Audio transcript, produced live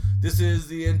This is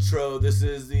the intro. This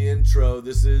is the intro.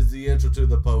 This is the intro to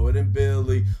the Poet and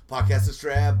Billy podcast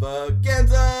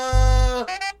extravaganza.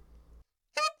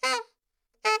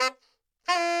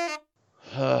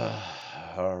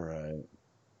 All right.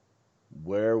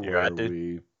 Where were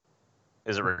we?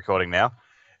 Is it recording now?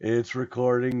 It's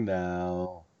recording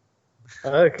now.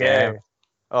 Okay. Damn.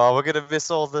 Oh, we're gonna miss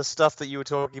all the stuff that you were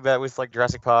talking about with like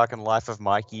Jurassic Park and Life of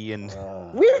Mikey and.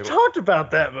 We've talked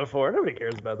about that before. Nobody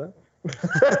cares about that.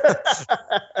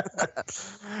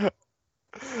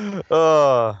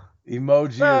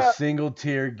 Emoji a single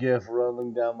tear gif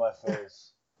rolling down my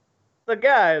face. So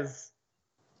guys,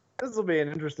 this will be an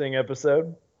interesting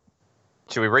episode.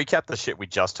 Should we recap the shit we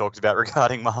just talked about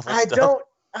regarding Marvel stuff?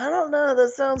 I don't know. That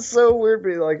sounds so weird.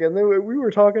 And then we were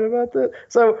talking about that.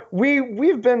 So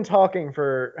we've been talking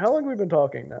for how long? Have we been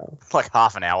talking now? Like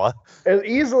half an hour.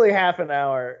 Easily half an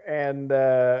hour, and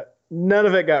none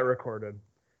of it got recorded.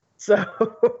 So,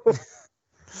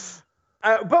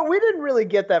 but we didn't really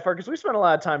get that far because we spent a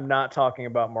lot of time not talking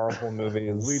about Marvel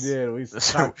movies. We did.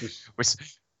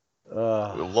 A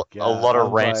lot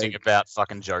of ranting about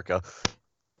fucking Joker.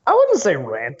 I wouldn't say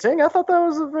ranting. I thought that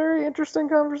was a very interesting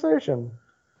conversation.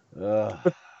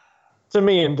 To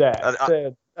me and Dad.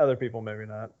 To other people, maybe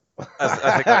not.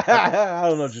 I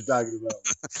don't know what you're talking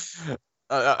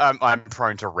about. I'm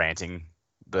prone to ranting,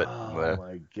 but oh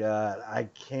my god, I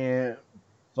can't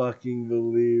fucking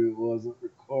believe it wasn't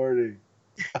recording.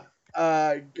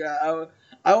 God,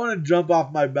 I want to jump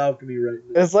off my balcony right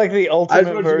now. It's like the ultimate. I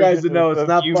just want you guys to know it's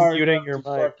not far enough your to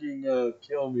fucking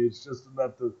kill me. It's just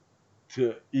enough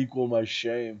to equal my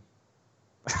shame.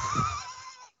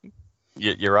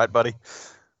 You're right, buddy.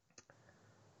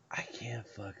 I can't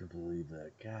fucking believe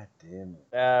that. God damn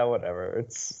it. Whatever.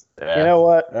 It's you know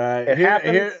what? All right.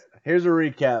 Here's a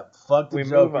recap. Fuck the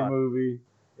Joker movie.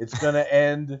 It's gonna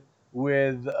end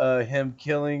with him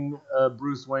killing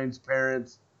Bruce Wayne's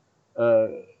parents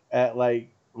at like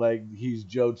he's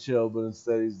Joe Chill, but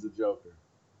instead he's the Joker.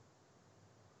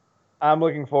 I'm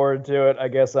looking forward to it. I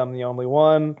guess I'm the only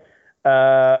one.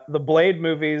 The Blade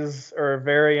movies are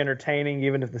very entertaining,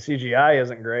 even if the CGI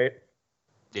isn't great.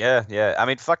 Yeah. I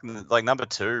mean, fucking like number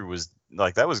 2 was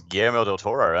like that was Guillermo del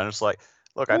Toro, and it's like,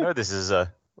 look, I know this is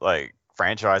a like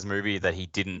franchise movie that he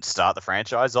didn't start the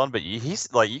franchise on, but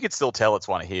he's like you could still tell it's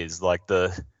one of his. Like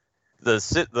the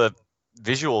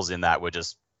visuals in that were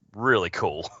just really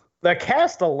cool. The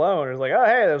cast alone is like, oh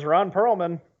hey, there's Ron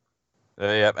Perlman.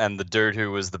 Yeah, and the dude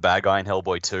who was the bad guy in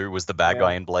Hellboy 2 was the bad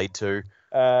guy in Blade 2.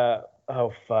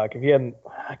 Oh fuck! If you hadn't,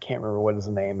 I can't remember what his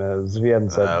name is. If you hadn't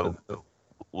said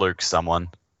Luke, someone.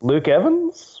 Luke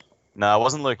Evans? No, it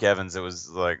wasn't Luke Evans. It was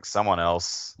like someone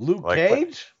else. Luke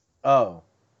Cage? Oh,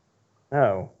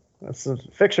 no, that's a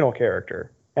fictional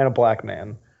character and a black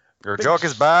man. Your joke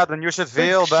is bad, then you should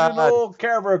feel bad. Fictional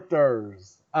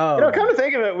characters. Oh. You know, come to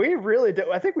think of it, we really did.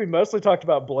 I think we mostly talked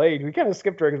about Blade. We kind of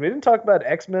skipped over because we didn't talk about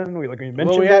X-Men. We mentioned.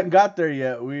 Well, we hadn't got there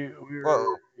yet. We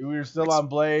were still on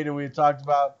Blade, and we talked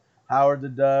about Howard the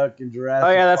Duck and Jurassic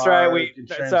Park. Oh yeah, that's right.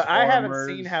 So I haven't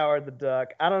seen Howard the Duck.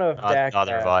 I don't know if Dak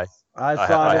neither have has. I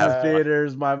saw it in the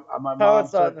theaters. My mom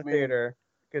saw it took in the me. theater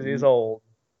because he's old.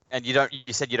 And you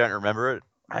said you don't remember it?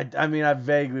 I mean, I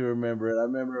vaguely remember it. I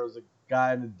remember it was a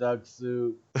guy in a duck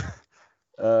suit.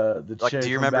 The chick do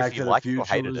you from remember Back if you to the liked it or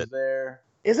Future hated was it? there.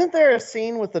 Isn't there a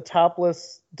scene with the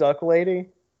topless duck lady?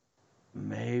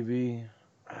 Maybe.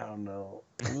 I don't know.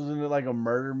 Wasn't it like a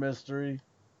murder mystery?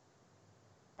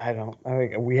 I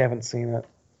think we haven't seen it.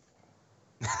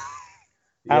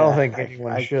 I don't think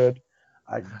anyone should.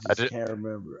 I just can't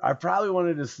remember. I probably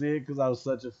wanted to see it because I was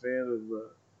such a fan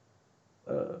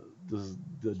of the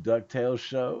DuckTales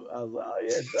show. I was like, oh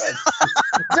yeah,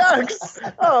 ducks. Ducks!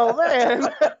 Oh man.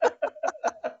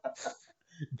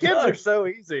 Kids are so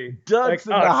easy. Ducks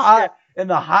and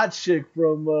the hot chick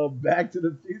from Back to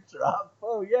the Future.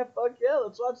 Oh yeah, fuck yeah,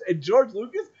 let's watch it. And George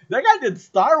Lucas, that guy did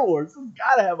Star Wars. He's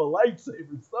gotta have a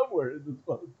lightsaber somewhere in this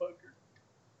motherfucker.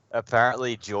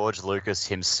 Apparently, George Lucas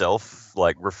himself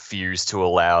refused to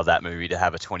allow that movie to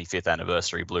have a 25th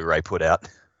anniversary Blu-ray put out.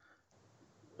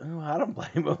 Oh, I don't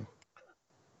blame him.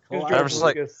 I was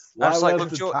like,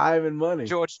 look, time and money.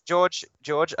 George,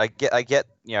 I get,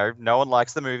 no one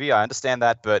likes the movie. I understand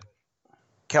that, but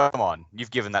come on,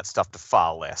 you've given that stuff to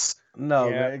far less. No,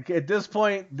 man, at this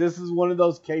point, this is one of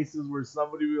those cases where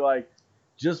somebody be like,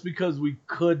 just because we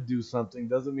could do something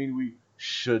doesn't mean we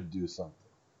should do something.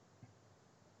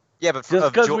 Yeah, but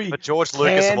George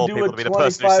Lucas of all people to be the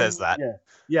person who says that.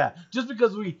 Yeah. Just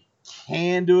because we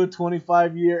can do a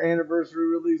 25-year anniversary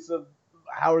release of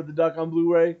Howard the Duck on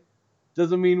Blu-ray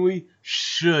doesn't mean we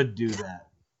should do that.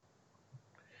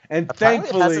 And Apparently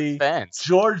it has its thankfully, fans.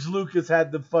 George Lucas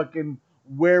had the fucking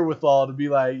wherewithal to be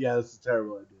like, yeah, this is a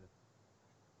terrible idea.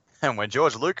 And when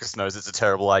George Lucas knows it's a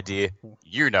terrible idea,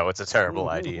 you know it's a terrible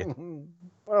idea.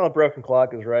 Well, a broken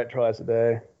clock is right twice a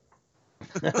day.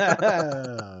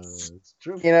 It's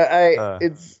true. You know,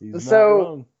 He's not so.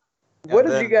 wrong. What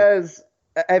did you guys?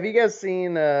 Have you guys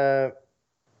seen? There's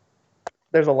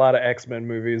a lot of X-Men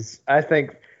movies. I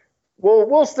think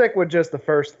we'll stick with just the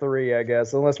first three, I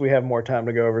guess, unless we have more time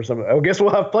to go over some. I guess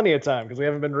we'll have plenty of time because we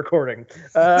haven't been recording.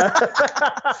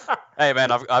 Hey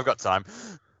man, I've got time.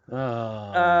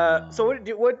 So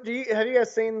what do you have you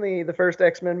guys seen the first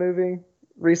X-Men movie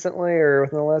recently or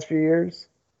within the last few years?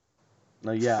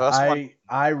 Yeah, First one-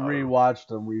 I rewatched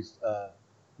them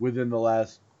within the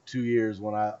last 2 years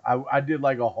when I did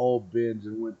like a whole binge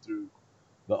and went through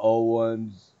the old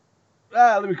ones.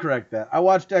 Let me correct that. I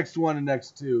watched X1 and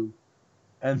X2,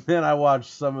 and then I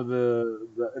watched some of the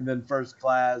and then First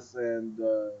Class and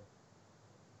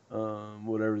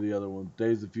whatever the other one,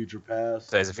 Days of Future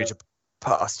Past. Days of Future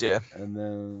Past, yeah. And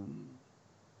then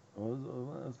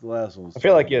what was the last one? I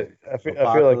feel like you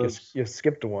Apocalypse. you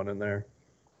skipped one in there.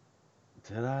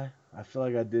 Did I? I feel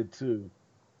like I did too.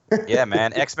 Yeah,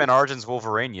 man. X-Men Origins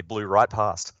Wolverine, you blew right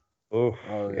past. Oof,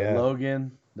 Oh yeah,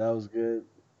 Logan, that was good.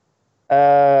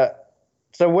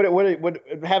 So what?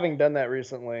 Having done that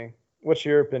recently, what's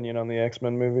your opinion on the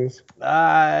X-Men movies?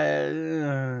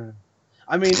 I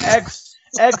mean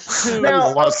X2. Now,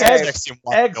 A lot of okay. sex in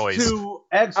one noise.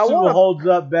 X2 holds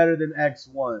up better than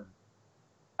X1.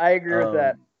 I agree with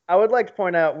that. I would like to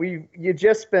point out you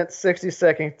just spent 60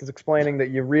 seconds explaining that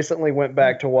you recently went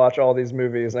back to watch all these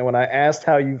movies, and when I asked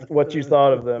what you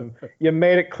thought of them, you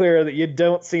made it clear that you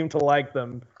don't seem to like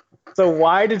them. So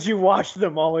why did you watch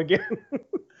them all again?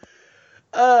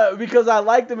 Because I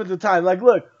liked them at the time. Like,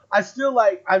 look, I still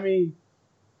like. I mean,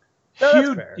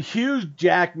 Hugh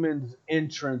Jackman's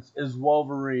entrance as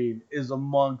Wolverine is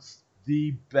amongst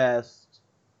the best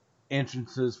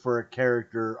entrances for a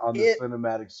charker on the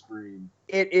cinematic screen.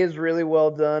 It is really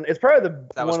well done. It's probably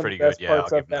one of the best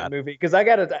parts of that movie. Because I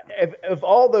got to, if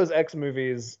all those X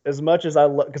movies, as much as I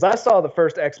love, because I saw the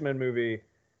first X-Men movie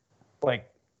like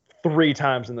 3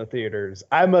 times in the theaters.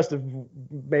 I must have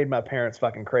made my parents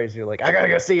fucking crazy. Like, I gotta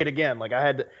go see it again. Like,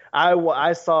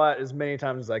 I saw it as many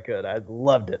times as I could. I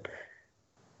loved it.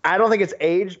 I don't think it's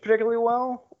aged particularly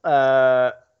well.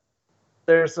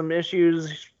 There's some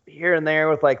issues here and there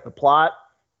with like the plot.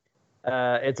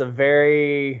 It's a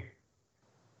very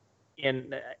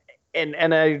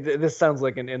this sounds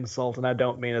like an insult, and I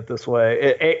don't mean it this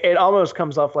way. It almost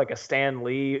comes off like a Stan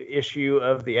Lee issue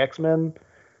of the X-Men,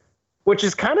 which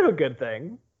is kind of a good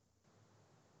thing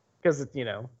because it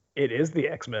is the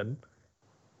X-Men.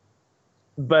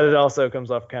 But it also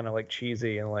comes off kind of like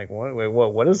cheesy and like,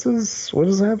 what is this? What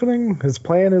is happening? His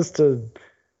plan is to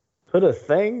put a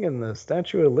thing in the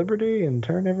Statue of Liberty and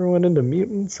turn everyone into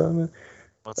mutants.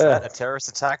 What's that? A terrorist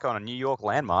attack on a New York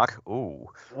landmark? Ooh.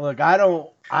 Look, I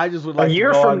just would like a year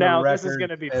to go from on now, the this is going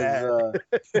to be bad.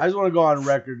 I just want to go on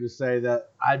record to say that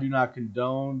I do not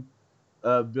condone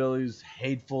Billy's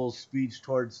hateful speech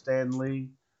towards Stan Lee.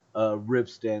 Rip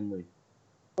Stan Lee.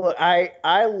 Look,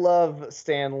 I love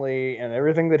Stan Lee and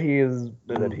everything that he's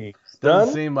done.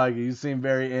 Doesn't seem like it. You seem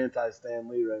very anti-Stan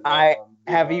Lee right now.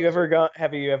 Have you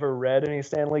ever read any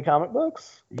Stan Lee comic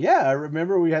books? Yeah, I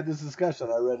remember we had this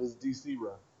discussion. I read his DC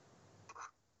run.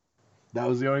 That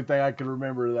was the only thing I could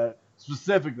remember that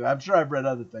specifically. I'm sure I've read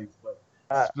other things, but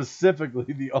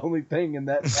specifically the only thing in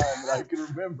that time that I can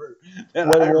remember that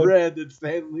I read that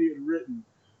Stan Lee had written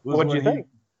was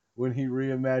when he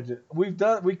reimagined.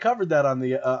 We covered that on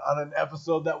an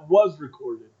episode that was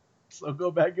recorded. So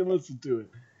go back and listen to it.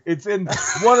 It's in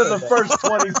one of the first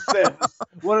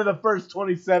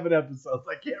 27 episodes.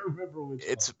 I can't remember which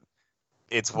one.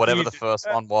 It's whatever the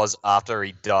first one was after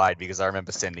he died, because I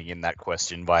remember sending in that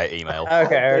question via email. Okay.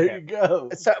 There you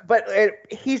go. So, but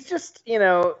he's just, it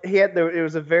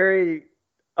was a very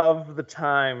of the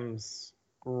times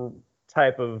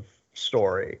type of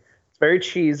story. It's very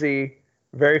cheesy,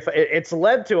 it's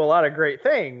led to a lot of great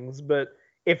things, but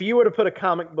if you were to put a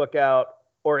comic book out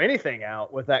or anything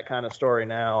out with that kind of story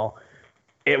now,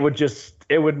 it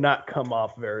would not come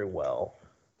off very well.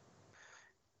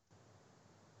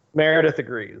 Meredith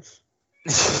agrees.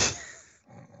 The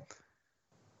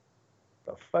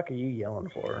fuck are you yelling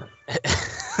for?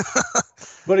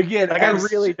 But again, like, I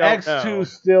really don't X2 know.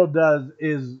 still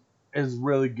is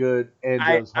really good and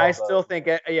I still think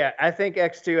I think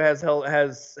X2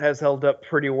 has held up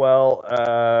pretty well.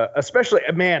 Especially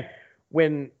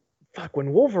when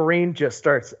Wolverine just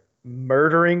starts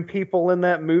murdering people in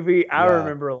that movie. I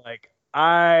remember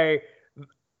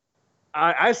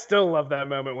I still love that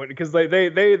moment because they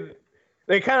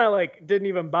kind of like didn't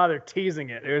even bother teasing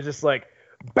it. It was just like,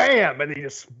 bam, and he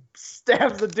just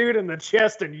stabs the dude in the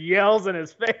chest and yells in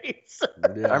his face.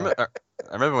 Yeah.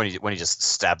 I remember when he just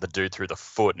stabbed the dude through the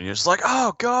foot, and you're just like,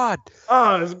 oh god.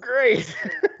 Oh, it was great.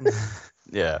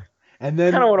 Yeah. And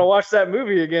then kind of want to watch that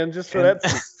movie again just for that.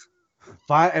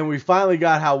 And we finally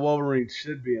got how Wolverine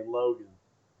should be in Logan.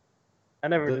 I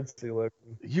never did see Logan.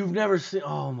 You've never seen?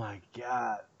 Oh my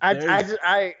god! I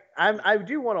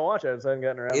do want to watch it. I just haven't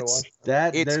gotten around to watch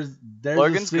that. There's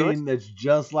Logan's a scene that's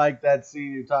just like that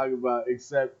scene you're talking about,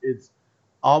 except it's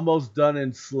almost done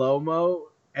in slow mo,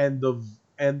 and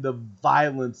the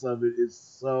violence of it is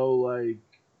so like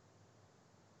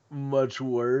much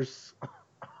worse.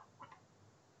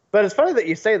 But it's funny that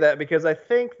you say that because I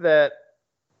think that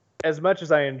as much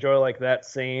as I enjoy like that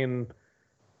scene,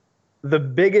 the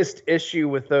biggest issue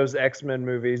with those X-Men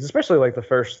movies, especially like the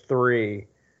first three,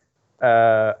 they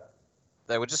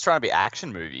were just trying to be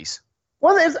action movies.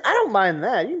 Well, I don't mind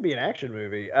that. You can be an action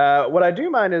movie. What I do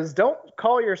mind is don't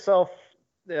call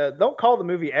the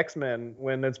movie X-Men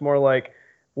when it's more like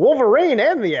Wolverine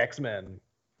and the X-Men.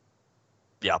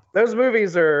 Yeah. Those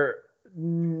movies are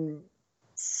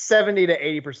 70 to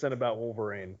 80% about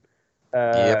Wolverine.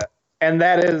 Yep. And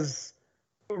that is,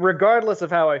 regardless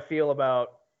of how I feel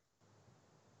about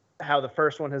how the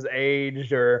first one has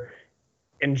aged or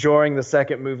enjoying the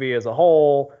second movie as a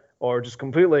whole or just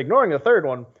completely ignoring the third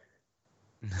one,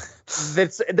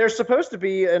 they're supposed to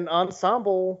be an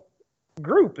ensemble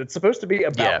group. It's supposed to be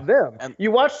about them. And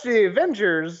you watch the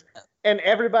Avengers and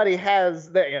everybody has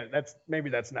that.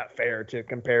 That's not fair to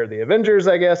compare the Avengers,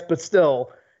 I guess, but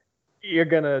still, you're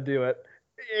gonna do it.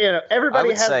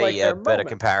 Everybody has like their a better moment.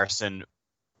 comparison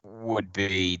would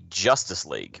be Justice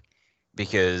League,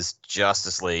 because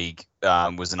Justice League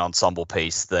was an ensemble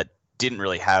piece that didn't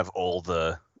really have all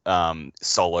the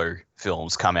solo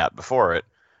films come out before it,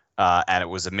 and it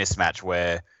was a mismatch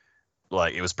where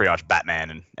like it was pretty much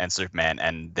Batman and Superman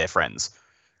and their friends.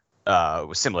 It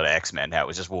was similar to X-Men, how it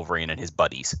was just Wolverine and his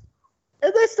buddies.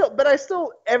 And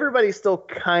everybody still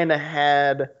kind of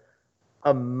had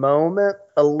a moment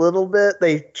a little bit.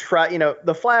 They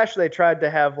the Flash, they tried to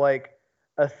have like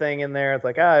a thing in there. It's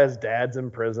like, his dad's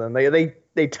in prison.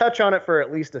 They touch on it for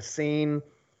at least a scene.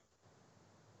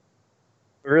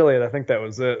 Really, I think that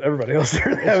was it. Everybody else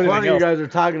didn't have anything funny else. You guys are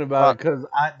talking about it because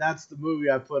that's the movie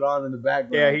I put on in the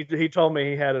background. Yeah, he told me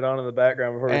he had it on in the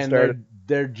background before we started.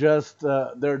 They're just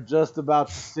about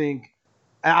to sink.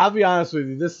 I'll be honest with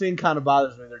you, this scene kind of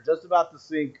bothers me. They're just about to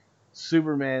sink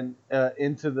Superman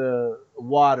into the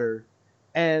water,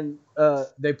 and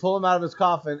they pull him out of his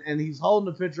coffin, and he's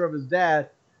holding a picture of his dad,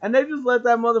 and they just let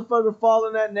that motherfucker fall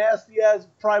in that nasty ass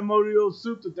primordial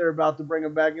soup that they're about to bring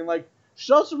him back in. Like,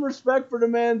 show some respect for the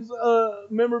man's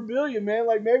memorabilia, man.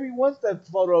 Like, maybe he wants that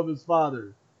photo of his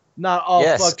father, not all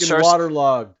fucking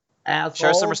waterlogged. Asshole.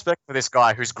 Show some respect for this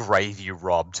guy whose grave you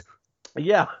robbed.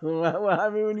 Yeah, well, I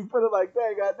mean, when you put it like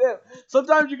that, goddamn.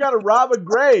 Sometimes you gotta rob a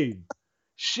grave.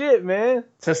 Shit, man.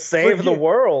 To save the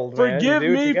world, man. Forgive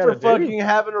me for fucking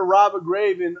having to rob a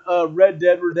grave in Red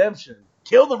Dead Redemption.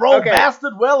 Kill the road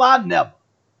bastard? Well, I never.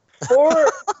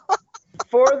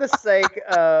 For the sake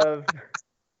of...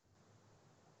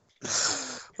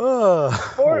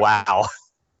 Wow.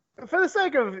 For the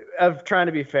sake of trying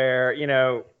to be fair,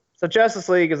 so Justice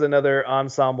League is another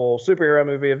ensemble superhero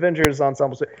movie. Avengers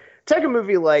ensemble. Take a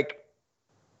movie like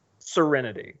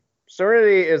Serenity.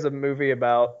 Serenity is a movie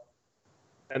about,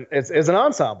 and it's an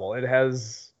ensemble. It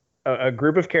has a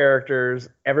group of characters.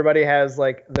 Everybody has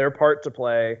like their part to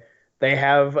play. They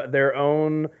have their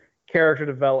own character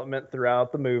development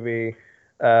throughout the movie.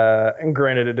 And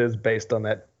granted, it is based on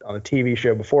a TV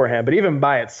show beforehand. But even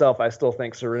by itself, I still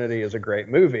think Serenity is a great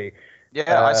movie.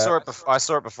 Yeah, I saw it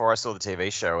before I saw the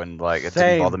TV show, and like it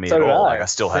didn't bother me at all. Like I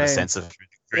still had a sense of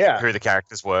who the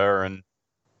characters were,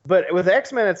 But with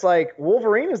X-Men, it's like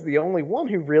Wolverine is the only one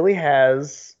who really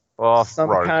has some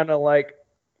kind of like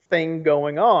thing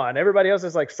going on. Everybody else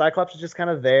is like Cyclops is just kind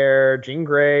of there. Jean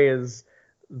Grey is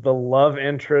the love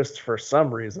interest for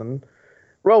some reason.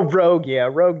 Rogue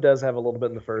does have a little bit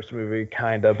in the first movie,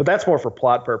 kind of, but that's more for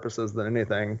plot purposes than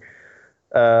anything.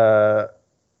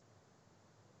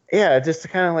 Yeah, just to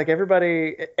kind of like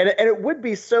everybody, and it would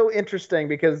be so interesting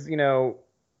because,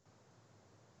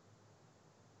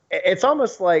 it's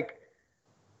almost like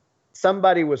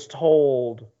somebody was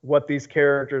told what these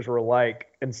characters were like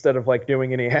instead of like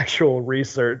doing any actual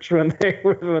research when they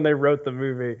wrote the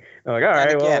movie. They're like, all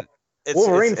right,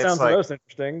 Wolverine sounds the most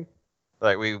interesting.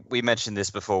 Like we mentioned this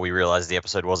before we realized the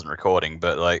episode wasn't recording,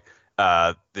 but like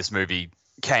this movie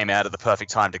came out at the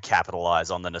perfect time to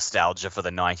capitalize on the nostalgia for the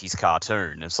 90s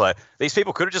cartoon. It's like these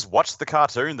people could have just watched the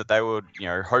cartoon that they would,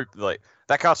 hope like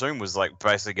that cartoon was like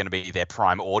basically going to be their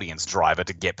prime audience driver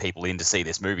to get people in to see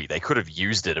this movie. They could have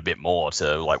used it a bit more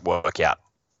to like work out.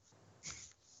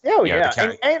 Oh yeah,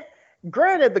 and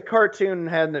granted, the cartoon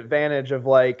had an advantage of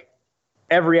like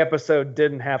every episode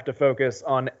didn't have to focus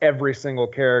on every single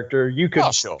character. You could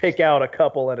pick out a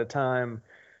couple at a time.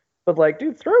 But like,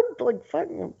 dude,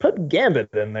 fucking put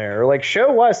Gambit in there, or like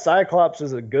show why Cyclops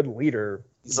is a good leader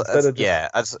instead of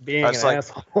just being an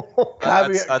asshole. Can I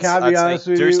be honest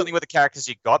with you? Do something with the characters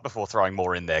you got before throwing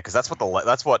more in there, because that's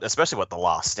what especially what The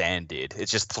Last Stand did. It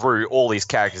just threw all these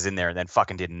characters in there and then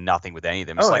fucking did nothing with any of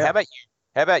them. It's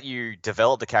how about you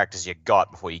develop the characters you got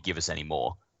before you give us any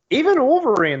more? Even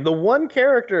Wolverine, the one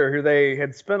character who they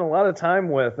had spent a lot of time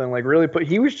with and like really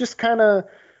he was just kind of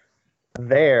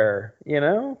there,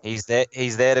 He's there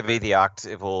to be the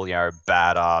archetypal,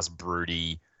 badass,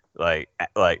 broody, like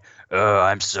oh,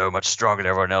 I'm so much stronger than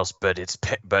everyone else, but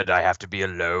I have to be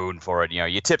alone for it.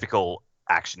 Your typical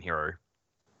action hero.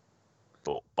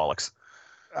 Bollocks.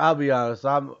 I'll be honest.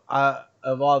 Of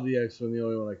all the X-Men, the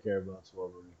only one I care about is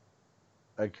Wolverine.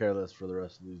 I care less for the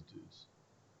rest of these dudes.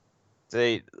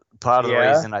 See, part of the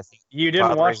reason I think you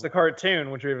didn't watch the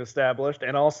cartoon, which we've established,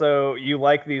 and also you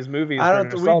like these movies.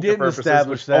 We didn't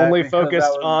establish that. Only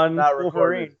focused on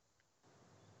Wolverine,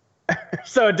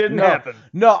 so it didn't happen.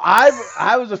 No,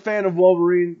 I was a fan of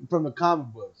Wolverine from the comic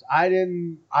books. I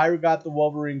got the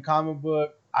Wolverine comic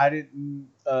book. I knew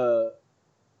he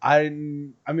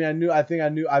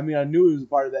was a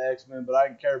part of the X-Men, but I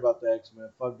didn't care about the X-Men.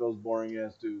 Fuck those boring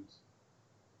ass dudes.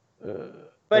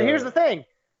 But here's the thing.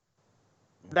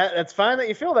 That's fine that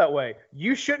you feel that way.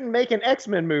 You shouldn't make an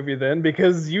X-Men movie then,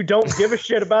 because you don't give a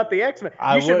shit about the X-Men.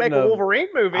 You should make a Wolverine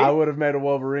movie. I would have made a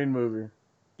Wolverine movie.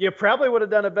 You probably would have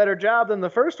done a better job than the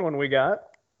first one we got.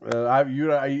 I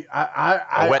would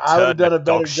have done a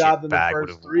better job than the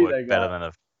first three they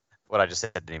got. What I just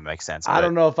said didn't even make sense. I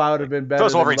don't know if I would have been better.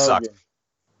 First Wolverine sucked.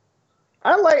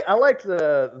 I liked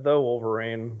the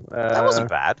Wolverine. That wasn't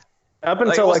bad. Up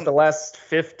until the last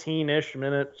 15-ish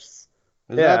minutes.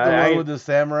 Is that the one with the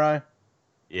samurai?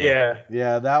 Yeah.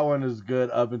 Yeah, that one is good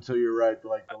up until you're right.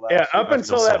 Like the last. Yeah, up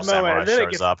until that moment, and then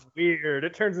it gets weird.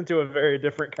 It turns into a very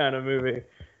different kind of movie.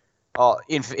 Oh,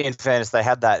 in fairness, they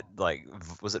had that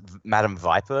was it Madame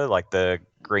Viper, like the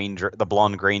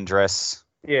blonde green dress?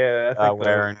 Yeah, I think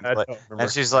wearing, and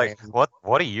she's like, "What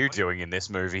are you doing in this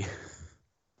movie?"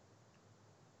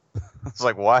 It's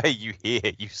like, why are you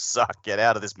here? You suck. Get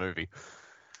out of this movie.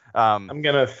 I'm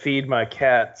gonna feed my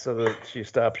cat so that she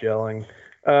stops yelling.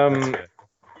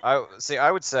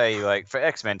 I would say, like, for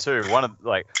X-Men 2, one of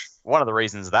the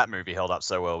reasons that movie held up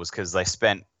so well was because they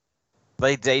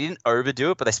didn't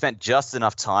overdo it, but they spent just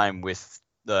enough time with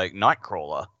the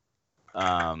Nightcrawler,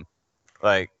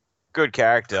 like good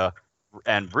character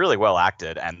and really well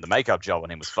acted, and the makeup job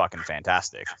on him was fucking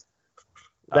fantastic.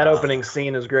 That opening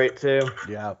scene is great too.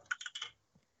 Yeah.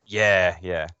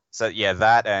 So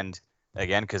that, and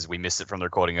again, because we missed it from the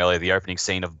recording earlier, the opening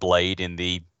scene of Blade in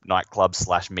the nightclub /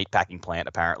 meatpacking plant,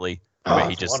 apparently, where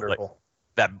he just wonderful.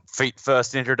 That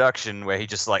first introduction where he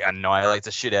just like annihilates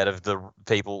the shit out of the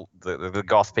people, the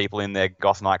goth people in their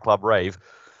goth nightclub rave.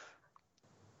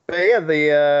 But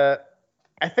yeah,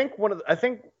 I think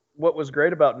what was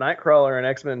great about Nightcrawler and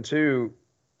X-Men 2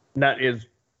 is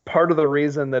part of the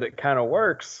reason that it kind of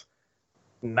works.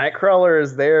 Nightcrawler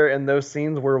is there in those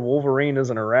scenes where Wolverine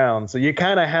isn't around, so you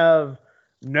kind of have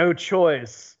no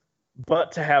choice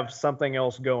but to have something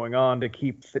else going on to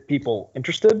keep people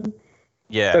interested.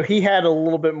 Yeah. So he had a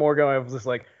little bit more going. It was just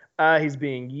like, he's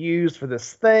being used for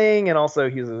this thing, and also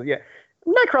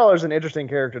Nightcrawler's an interesting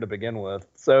character to begin with.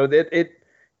 So it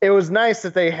was nice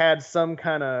that they had some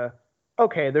kind of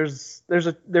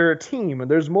they're a team, and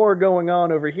there's more going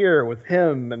on over here with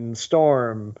him and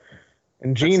Storm.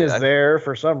 And Jean is there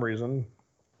for some reason.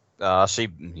 She,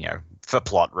 for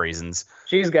plot reasons.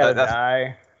 She's got to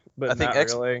die, but I think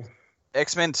really.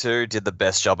 X-Men 2 did the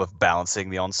best job of balancing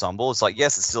the ensemble. It's like,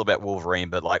 yes, it's still about Wolverine,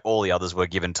 but like all the others were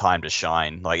given time to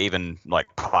shine. Like even like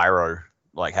Pyro,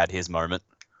 like had his moment.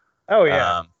 Oh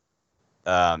yeah.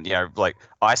 Like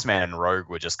Iceman and Rogue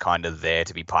were just kind of there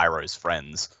to be Pyro's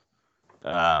friends.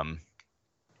 To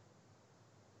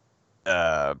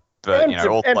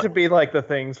be like the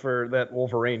things that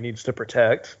Wolverine needs to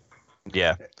protect.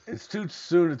 Yeah. It's too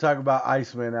soon to talk about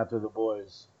Iceman after The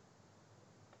Boys.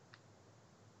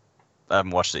 I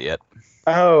haven't watched it yet.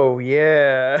 Oh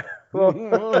yeah. Well,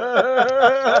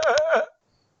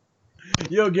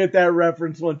 you'll get that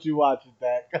reference once you watch it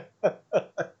back.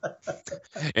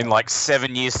 In like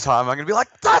 7 years' time, I'm gonna be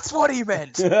like, that's what he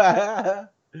meant.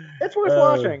 It's worth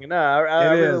watching. No,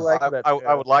 I really like that.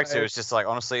 I would like to. It's just like,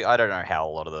 honestly, I don't know how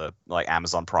a lot of the like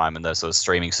Amazon Prime and those sort of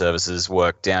streaming services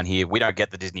work down here. We don't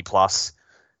get the Disney Plus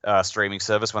streaming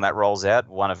service when that rolls out.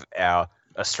 One of our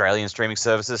Australian streaming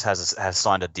services has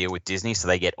signed a deal with Disney, so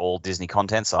they get all Disney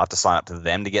content. So I have to sign up to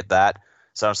them to get that.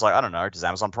 So I'm just like, I don't know. Does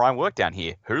Amazon Prime work down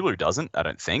here? Hulu doesn't, I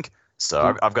don't think.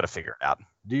 So I've got to figure it out.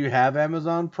 Do you have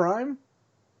Amazon Prime?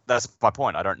 That's my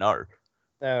point. I don't know.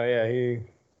 Oh yeah,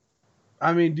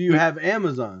 I mean, do you have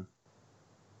Amazon?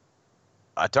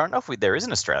 I don't know if there is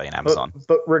an Australian Amazon. I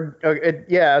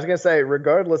was gonna say,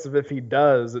 regardless of if he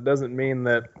does, it doesn't mean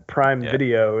that Prime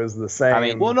Video is the same. I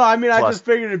mean, I just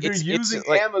figured if you're using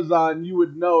Amazon, you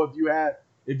would know if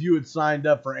you had signed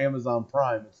up for Amazon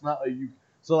Prime. It's not like you.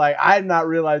 So like, I'm not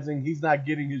realizing he's not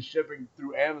getting his shipping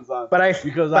through Amazon,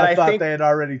 because I thought they had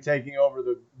already taken over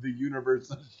the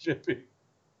universe of shipping.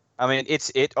 I mean,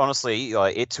 it honestly,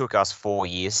 like, it took us 4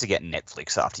 years to get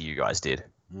Netflix after you guys did.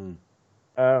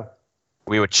 Oh.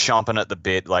 We were chomping at the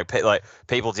bit. Like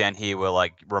people down here were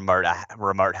like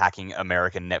remote hacking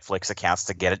American Netflix accounts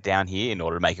to get it down here in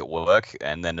order to make it work,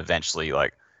 and then eventually,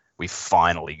 like, we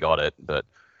finally got it. But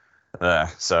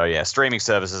so yeah, streaming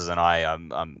services and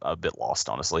I'm a bit lost,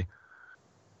 honestly.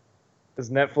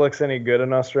 Is Netflix any good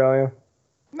in Australia?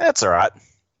 That's all right.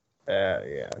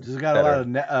 Yeah. Just got a lot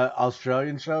of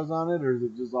Australian shows on it, or is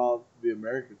it just all the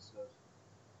American stuff?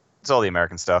 It's all the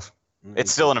American stuff. Mm-hmm.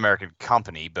 It's still an American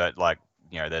company, but like,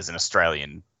 you know, there's an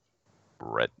Australian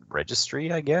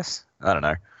registry, I guess. I don't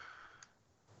know.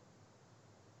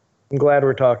 I'm glad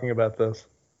we're talking about this.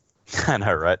 I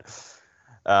know, right?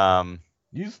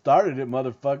 You started it,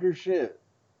 motherfucker. Shit.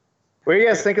 What do you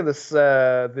guys think of this?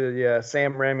 The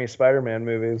Sam Raimi Spider-Man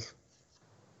movies.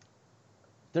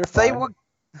 They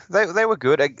were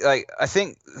good. I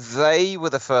think they were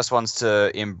the first ones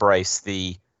to embrace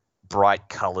the bright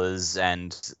colors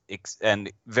and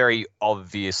very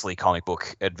obviously comic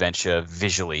book adventure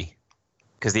visually,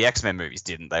 because the X-Men movies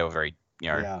didn't. They were very,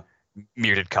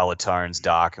 muted color tones,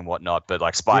 dark and whatnot. But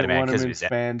like Spider-Man, because of his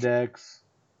spandex.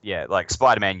 Yeah, like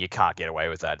Spider-Man, you can't get away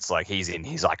with that. It's like he's in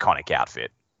his iconic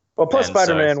outfit. Well, plus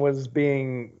Spider-Man was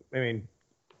being,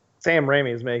 Sam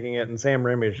Raimi is making it, and Sam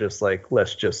Raimi is just like,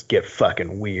 let's just get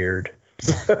fucking weird.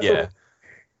 Yeah.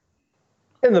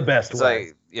 In the best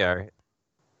way. Yeah.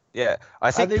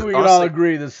 I think we can all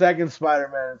agree the second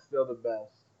Spider-Man is still the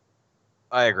best.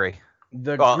 I agree.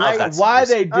 Why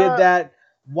they did that?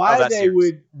 Why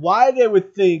they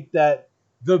would think that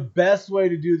the best way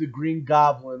to do the Green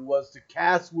Goblin was to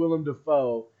cast Willem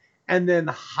Dafoe and then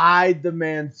hide the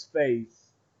man's face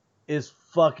is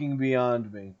fucking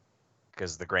beyond me.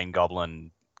 Because the Green Goblin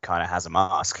kind of has a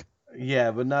mask.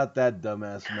 Yeah, but not that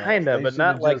dumbass mask. Kinda, but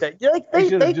not like that. Yeah, they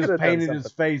should have just painted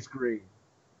his face green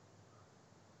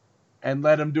and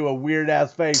let him do a weird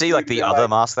ass face. See, like the other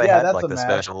mask they had, like the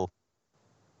special.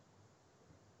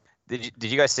 Did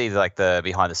you guys see like the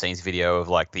behind the scenes video of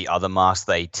like the other mask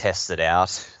they tested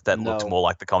out that looked more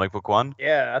like the comic book one?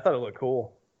 Yeah, I thought it looked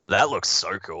cool. That looks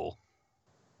so cool.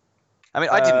 I mean,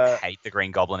 I didn't hate the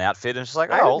Green Goblin outfit. And it's just like,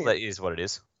 that is what it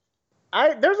is.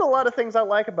 There's a lot of things I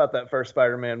like about that first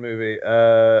Spider-Man movie.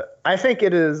 I think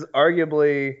it is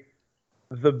arguably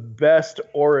the best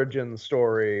origin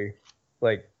story,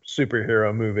 like,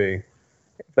 superhero movie,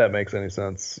 if that makes any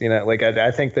sense.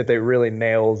 I think that they really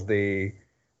nails the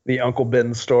Uncle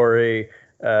Ben story.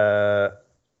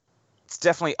 It's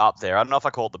definitely up there. I don't know if I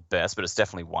call it the best, but it's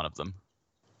definitely one of them.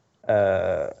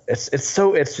 It's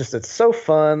so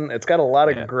fun. It's got a lot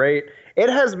of great. It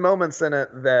has moments in it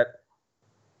that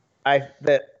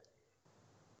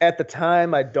at the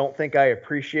time I don't think I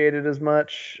appreciated as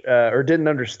much or didn't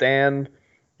understand.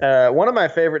 One of my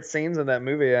favorite scenes in that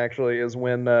movie actually is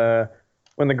when the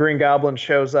Green Goblin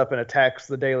shows up and attacks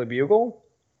the Daily Bugle.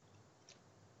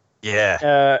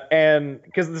 Yeah. And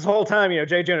because this whole time,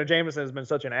 J. Jonah Jameson has been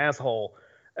such an asshole.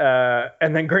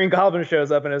 And then Green Goblin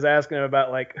shows up and is asking him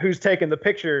about, like, who's taking the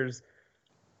pictures.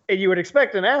 And you would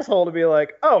expect an asshole to be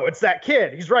like, oh, it's that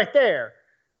kid. He's right there.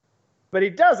 But he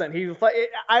doesn't.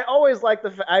 I always like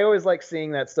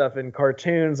seeing that stuff in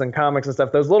cartoons and comics and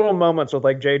stuff. Those little moments with,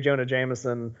 like, J. Jonah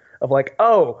Jameson of, like,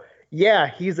 oh,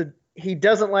 yeah, he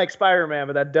doesn't like Spider-Man,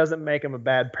 but that doesn't make him a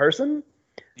bad person.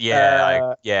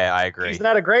 Yeah, I agree. He's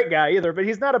not a great guy either, but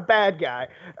he's not a bad guy.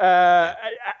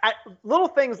 Little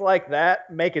things like that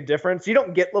make a difference. You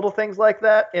don't get little things like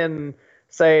that in,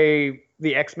 say,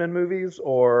 the X-Men movies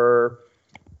or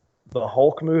the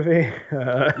Hulk movie.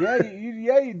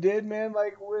 You did, man.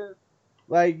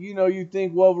 You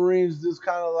think Wolverine's this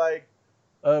kind of like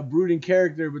a brooding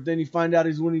character, but then you find out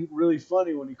he's really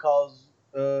funny when he calls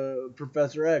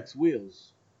Professor X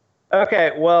wheels.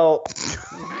 Okay, well,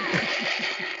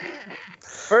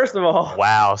 first of all,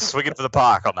 Wow, swinging for the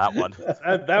park on that one.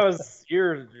 that was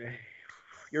you're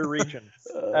reaching.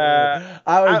 I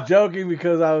was joking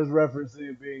because I was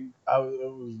referencing it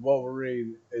was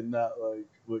Wolverine and not like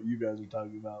what you guys are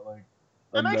talking about. Like,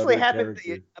 I'm actually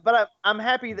happy I'm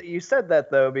happy that you said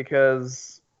that though,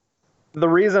 because the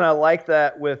reason I like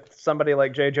that with somebody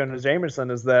like J. Jonah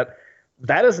Jameson is that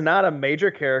is not a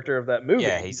major character of that movie.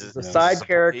 Yeah, he's a side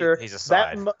character. He's a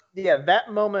side.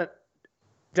 That moment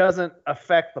doesn't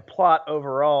affect the plot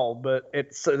overall, but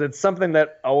it's something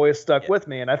that always stuck with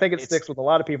me, and I think it sticks with a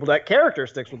lot of people. That character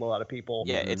sticks with a lot of people.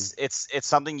 Yeah, it's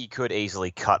something you could easily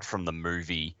cut from the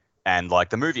movie, and like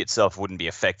the movie itself wouldn't be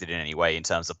affected in any way in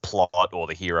terms of plot or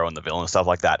the hero and the villain and stuff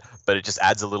like that. But it just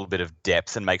adds a little bit of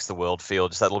depth and makes the world feel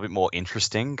just a little bit more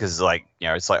interesting, because like, you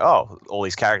know, it's like, oh, all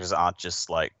these characters aren't just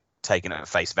like taken at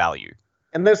face value.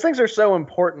 And those things are so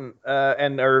important,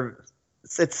 and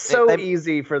it's so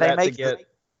easy for that to get.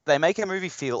 They make a movie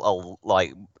feel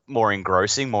like more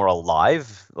engrossing, more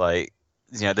alive. Like,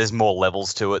 you know, there's more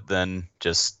levels to it than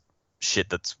just shit.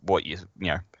 That's what you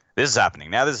know. This is happening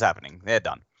now. This is happening. They're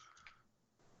done.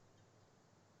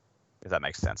 If that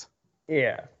makes sense.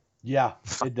 Yeah. Yeah,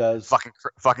 it does.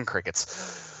 Fucking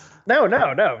crickets. No.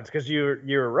 It's because you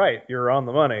were right. You were on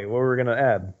the money. What were we gonna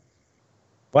add?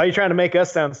 Why are you trying to make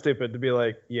us sound stupid? To be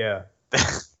like, yeah.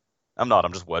 I'm not.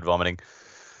 I'm just word vomiting.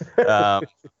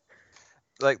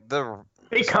 Like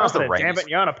be confident, damn it!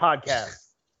 You're on a podcast.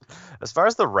 As far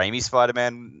as the Raimi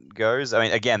Spider-Man goes, I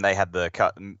mean, again, they had the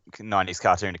 90s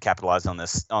cartoon to capitalize on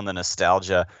the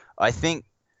nostalgia. I think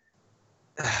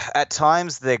at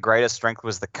times their greatest strength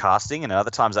was the casting, and at other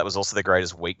times that was also their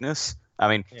greatest weakness. I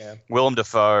mean, Willem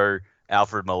Dafoe,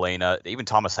 Alfred Molina, even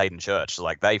Thomas Hayden Church,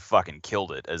 like they fucking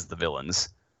killed it as the villains.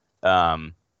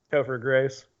 Topher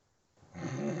Grace.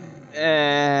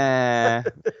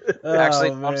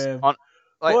 Actually,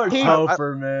 Poor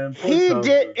Topher, man. He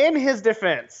did, in his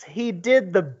defense, he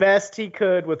did the best he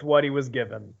could with what he was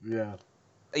given. Yeah.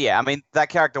 Yeah, I mean, that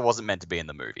character wasn't meant to be in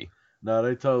the movie. No,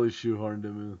 they totally shoehorned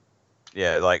him in.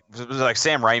 Yeah, like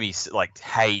Sam Raimi like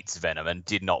hates Venom and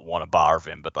did not want a bar of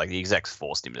him, but like the execs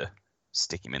forced him to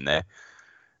stick him in there.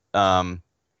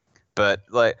 But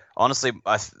like honestly,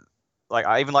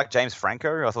 I even like James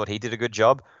Franco. I thought he did a good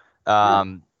job.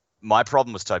 My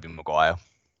problem was Tobey Maguire.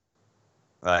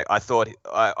 Like, I thought,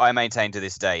 I maintain to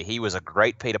this day, he was a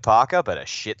great Peter Parker, but a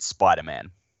shit Spider-Man.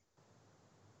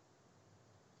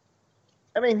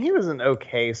 I mean, he was an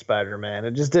okay Spider-Man.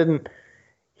 It just didn't.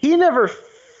 He never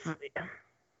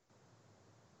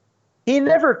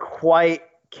quite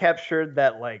captured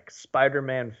that like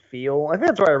Spider-Man feel. I think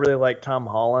that's why I really like Tom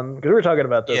Holland, because we were talking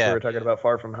about this. We were talking about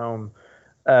Far From Home.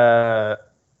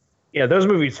 Those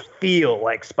movies feel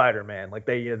like Spider-Man. Like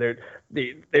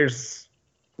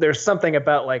there's something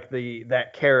about like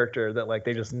that character that like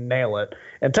they just nail it.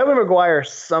 And Tobey Maguire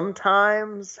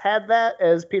sometimes had that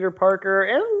as Peter Parker,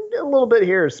 and a little bit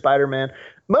here as Spider-Man,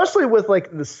 mostly with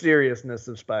like the seriousness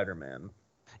of Spider-Man.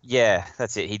 Yeah,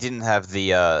 that's it. He didn't have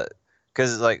the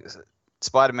because like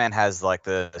Spider-Man has like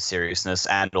the seriousness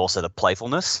and also the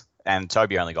playfulness, and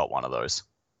Tobey only got one of those.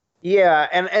 Yeah,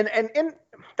 and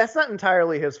that's not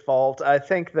entirely his fault. I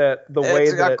think that the way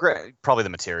that probably the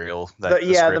material.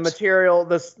 The material,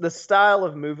 the style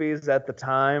of movies at the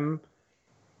time,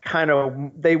 kind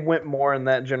of they went more in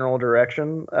that general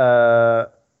direction. And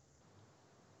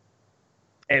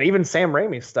even Sam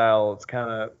Raimi's style, it's kind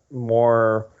of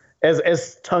more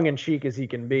as tongue in cheek as he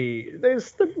can be.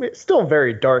 There's still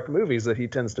very dark movies that he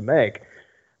tends to make.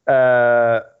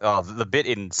 The bit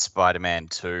in Spider-Man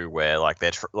 2 where like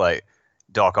they're like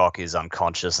Doc Ock is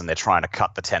unconscious and they're trying to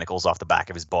cut the tentacles off the back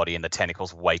of his body, and the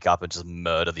tentacles wake up and just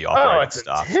murder the operating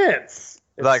staff. Intense.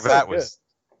 Like that was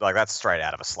like that's straight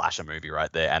out of a slasher movie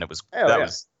right there, and it was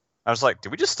was. I was like,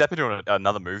 did we just step into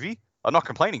another movie? I'm not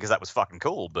complaining because that was fucking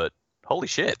cool, but holy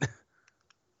shit.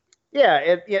 Yeah,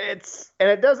 it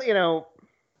does,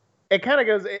 it kind of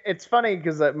goes. It's funny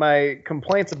because my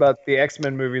complaints about the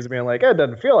X-Men movies being like, it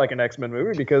doesn't feel like an X-Men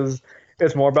movie because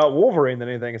it's more about Wolverine than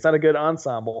anything. It's not a good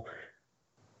ensemble.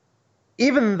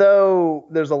 Even though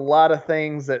there's a lot of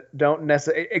things that don't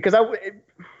necessarily, because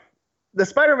the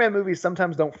Spider-Man movies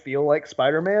sometimes don't feel like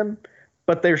Spider-Man,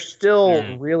 but they're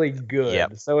still really good.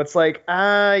 Yep. So it's like,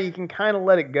 you can kind of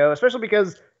let it go, especially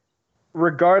because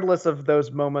regardless of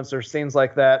those moments or scenes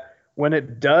like that, when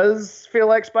it does feel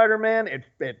like Spider-Man, it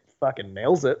fucking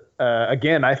nails it.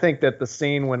 Again, I think that the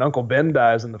scene when Uncle Ben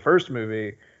dies in the first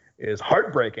movie is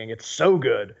heartbreaking. It's so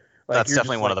good. Like, that's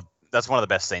definitely one of the That's one of the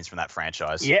best scenes from that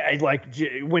franchise. Yeah, like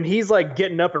when he's like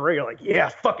getting up and ready, you're like, yeah,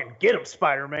 fucking get him,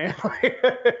 Spider-Man.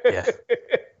 Yeah.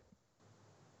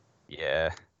 Yeah.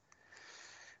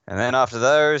 And then after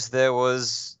those, there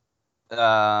was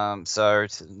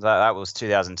that was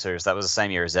 2002. So that was the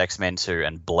same year as X-Men 2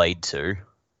 and Blade 2.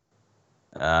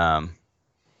 And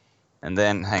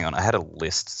then hang on, I had a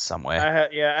list somewhere. I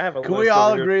have a list. Can we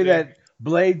all agree that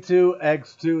Blade 2,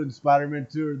 X2, and Spider-Man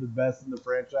 2 are the best in the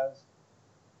franchise?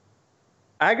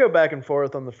 I go back and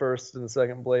forth on the first and the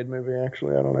second Blade movie.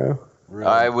 Actually, I don't know. Really?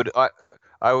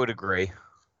 I would agree.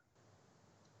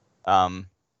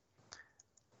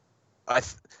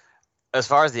 As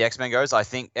far as the X-Men goes, I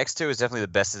think X2 is definitely the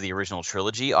best of the original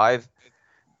trilogy.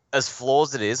 As flawed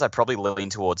as it is, I probably lean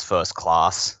towards First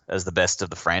Class as the best of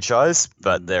the franchise,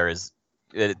 but there is...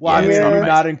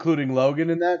 not including Logan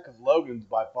in that? Because Logan's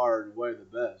by far and away the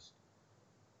best.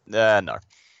 No.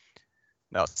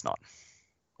 No, it's not.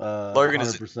 Logan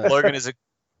 100%.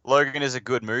 Logan is a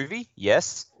good movie,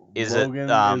 yes. Logan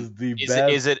is the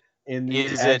best in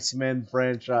the X-Men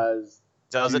franchise.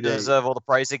 Does it deserve all the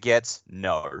praise it gets?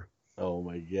 No. Oh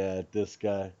my god, this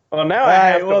guy. Well, now all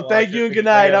right, well, thank you and good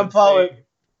night. I'm Paul.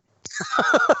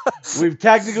 We've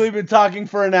technically been talking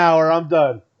for an hour. I'm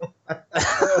done. I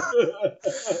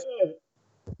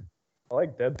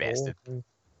like Deadpool. Bastard.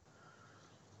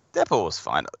 Deadpool was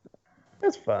fine.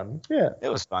 It's fun. Yeah. It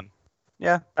was fun.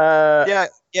 Yeah. Yeah,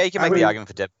 you can make the argument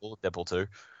for Deadpool 2.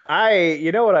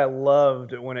 You know what I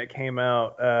loved when it came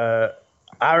out?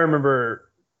 I remember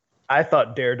I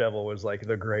thought Daredevil was like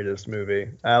the greatest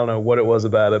movie. I don't know what it was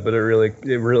about it, but it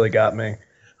really got me.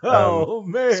 Oh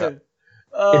man.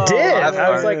 It did. I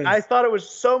was like, I thought it was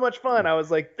so much fun. I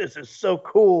was like, this is so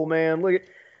cool, man. Look,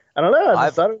 I don't know. I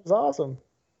just thought it was awesome.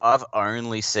 I've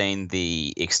only seen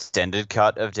the extended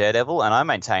cut of Daredevil, and I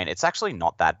maintain it's actually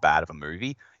not that bad of a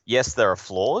movie. Yes, there are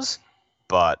flaws,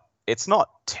 but it's not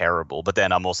terrible. But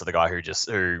then I'm also the guy who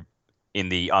in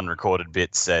the unrecorded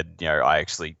bit said, I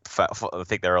actually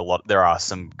think there are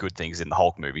some good things in the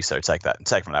Hulk movie. So take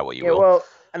from that what you will. Well,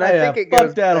 and I think it goes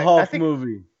fuck that Hulk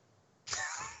movie.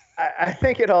 I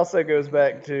think it also goes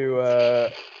back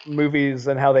to movies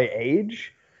and how they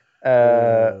age.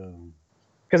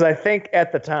 Because I think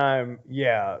at the time,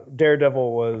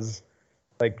 Daredevil was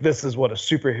like, this is what a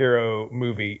superhero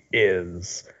movie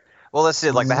is. Well, that's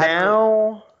it. Like they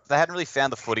hadn't really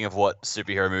found the footing of what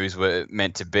superhero movies were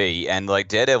meant to be, and like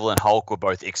Daredevil and Hulk were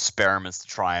both experiments to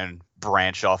try and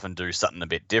branch off and do something a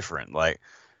bit different. Like,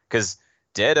 because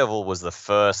Daredevil was the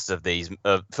first of these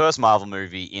first Marvel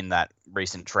movie in that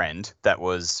recent trend that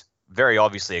was very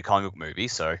obviously a comic book movie.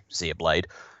 So see a Blade.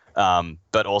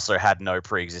 But also had no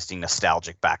pre-existing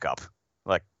nostalgic backup.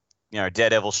 Like,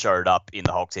 Daredevil showed up in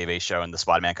the Hulk TV show and the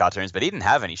Spider-Man cartoons, but he didn't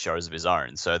have any shows of his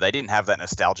own, so they didn't have that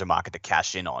nostalgia market to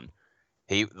cash in on.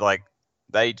 They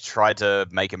tried to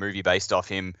make a movie based off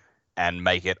him and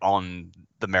make it on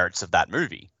the merits of that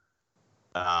movie.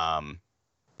 And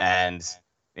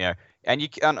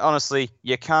honestly,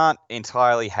 you can't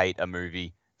entirely hate a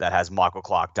movie that has Michael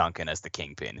Clarke Duncan as the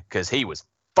Kingpin, because he was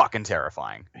fucking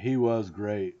terrifying. He was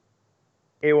great.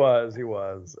 He was.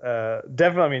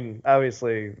 Definitely, I mean,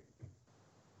 obviously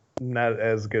not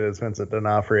as good as Vincent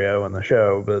D'Onofrio in the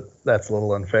show, but that's a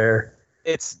little unfair.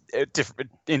 It's a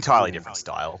entirely different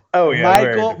style. Oh,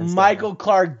 yeah. Michael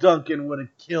Clarke Duncan would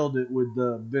have killed it with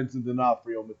the Vincent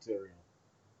D'Onofrio material.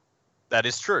 That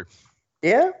is true.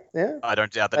 Yeah. I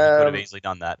don't doubt that he could have easily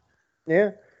done that.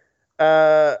 Yeah.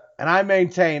 And I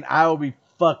maintain I will be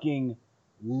fucking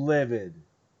livid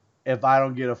if I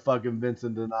don't get a fucking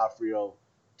Vincent D'Onofrio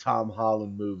Tom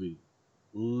Holland movie.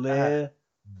 I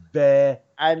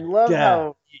love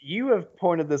how you have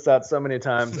pointed this out so many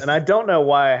times, and I don't know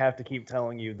why I have to keep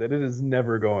telling you that it is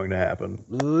never going to happen.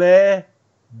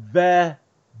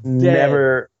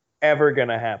 Never, ever going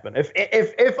to happen.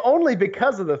 If only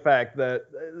because of the fact that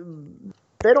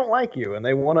they don't like you and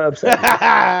they want to upset you.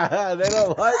 They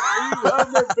don't like me.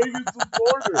 I'm their biggest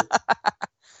supporter.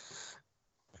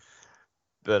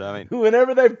 But I mean,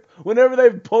 whenever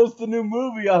they post a new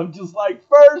movie, I'm just like,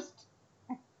 first.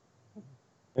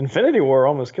 Infinity War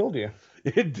almost killed you.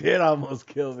 It did almost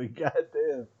kill me.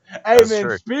 Goddamn. Hey, That's man,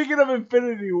 true. Speaking of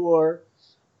Infinity War,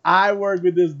 I work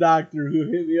with this doctor who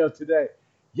hit me up today.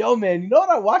 Yo, man, you know what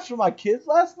I watched with my kids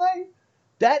last night?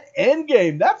 That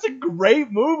Endgame. That's a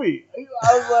great movie.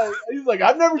 He's like,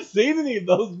 I've never seen any of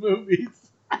those movies.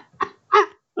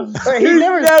 He's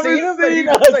never seen them, but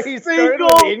he's started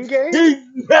with Endgame?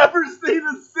 He's never seen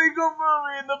a single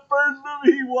movie, and the first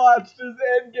movie he watched is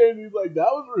Endgame. He's like,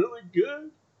 that was really good.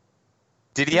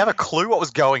 Did he have a clue what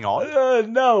was going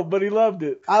on? No, but he loved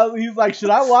it. He's like, should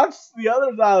I watch the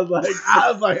others? I was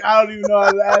like, I don't even know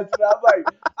how to answer that.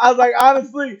 I was like,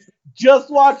 honestly,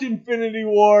 just watch Infinity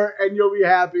War and you'll be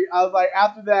happy. I was like,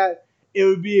 after that, it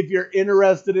would be if you're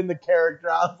interested in the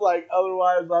character. I was like,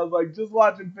 otherwise, I was like, just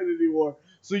watch Infinity War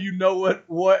so you know what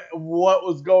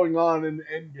was going on in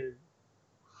Endgame.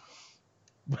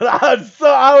 But I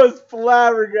was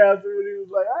flabbergasted when he was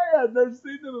like, I had never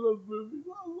seen none of those movies.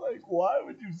 I was like, why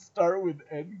would you start with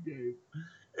Endgame?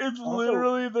 It's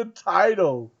literally the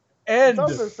title. It's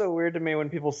also so weird to me when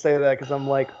people say that because I'm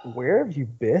like, where have you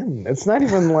been? It's not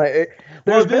even like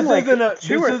there's been like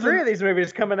two or three of these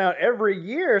movies coming out every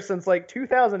year since like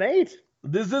 2008.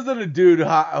 This isn't a dude who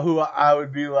I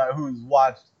would be like who's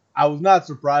watched. I was not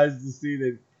surprised to see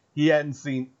that he hadn't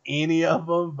seen any of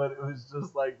them, but it was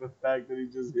just like the fact that he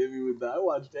just hit me with that. I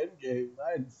watched Endgame.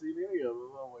 I hadn't seen any of them.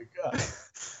 Oh my god!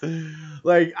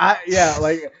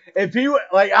 If he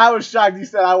I was shocked. He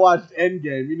said I watched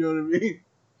Endgame. You know what I mean?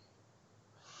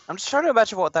 I'm just trying to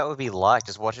imagine what that would be like.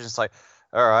 Just watching, just like,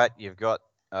 all right, you've got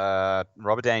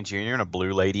Robert Downey Jr. and a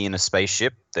blue lady in a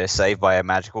spaceship. They're saved by a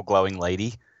magical glowing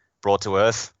lady brought to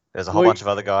Earth. There's a whole bunch of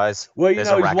other guys. Well, There's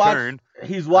a raccoon.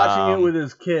 He's watching it with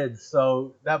his kids,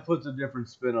 so that puts a different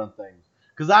spin on things.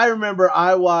 Because I remember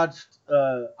I watched,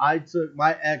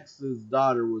 my ex's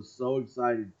daughter was so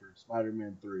excited for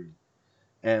Spider-Man 3.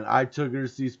 And I took her to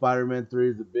see Spider-Man 3.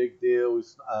 It's a big deal.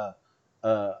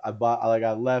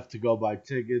 I left to go buy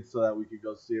tickets so that we could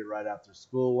go see it right after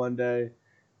school one day.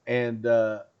 And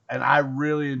I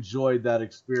really enjoyed that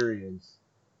experience.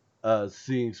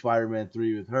 Seeing Spider-Man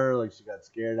 3 with her, like she got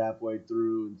scared halfway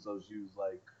through, and so she was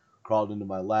like crawled into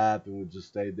my lap and would just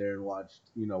stay there and watch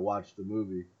the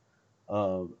movie.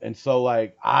 And so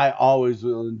like I always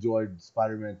enjoyed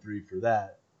Spider-Man 3 for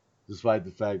that, despite the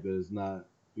fact that it's not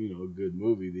a good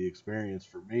movie. The experience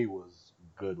for me was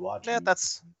good watching. Yeah,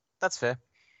 that's fair.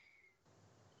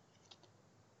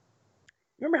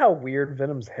 Remember how weird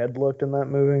Venom's head looked in that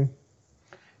movie?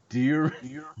 Do you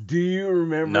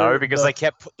remember? No, because they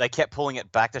kept pulling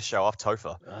it back to show off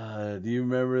Topher. Do you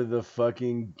remember the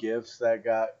fucking gifts that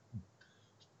got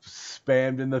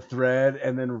spammed in the thread,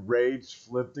 and then Rage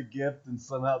flipped a gift, and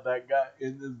somehow that got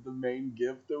in as the main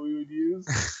gift that we would use?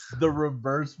 The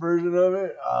reverse version of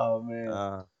it. Oh man.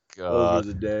 Oh god. Those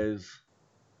were the days.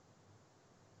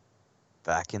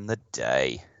 Back in the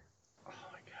day. Oh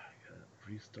my god, I gotta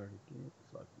restart again.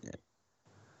 Fuck yeah.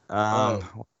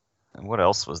 And what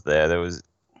else was there? There was.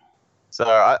 So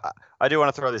I do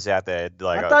want to throw this out there.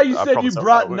 Like I thought you said you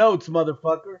brought notes,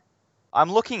 motherfucker. I'm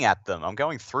looking at them. I'm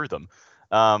going through them.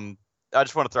 I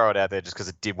just want to throw it out there just because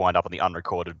it did wind up on the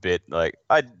unrecorded bit. Like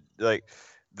the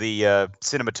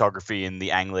cinematography in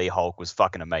the Ang Lee Hulk was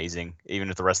fucking amazing, even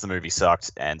if the rest of the movie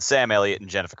sucked. And Sam Elliott and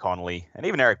Jennifer Connelly and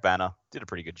even Eric Bana did a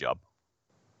pretty good job.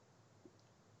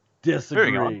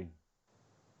 Disagree.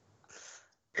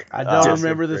 I don't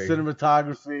remember the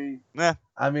cinematography. Yeah.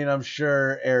 I mean, I'm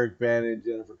sure Eric Bana and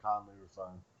Jennifer Connelly were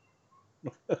fine.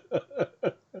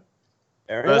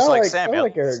 Eric Bana.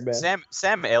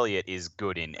 Sam Elliott is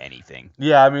good in anything.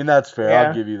 Yeah, I mean, that's fair. Yeah.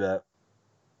 I'll give you that.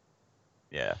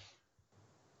 Yeah.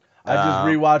 I just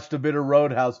rewatched a bit of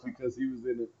Roadhouse because he was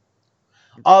in it.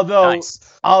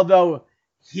 Although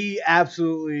he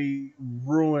absolutely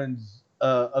ruins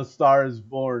A Star Is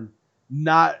Born,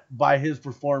 not by his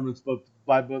performance, but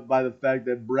by the fact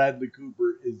that Bradley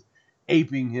Cooper is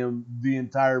aping him the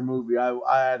entire movie.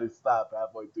 I had to stop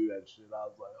halfway through that shit. I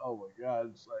was like, oh my god,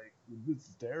 it's like, this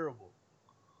is terrible.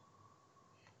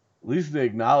 At least they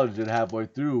acknowledged it halfway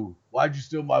through. Why'd you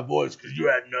steal my voice? Because you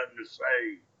had nothing to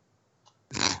say.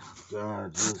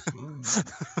 God, just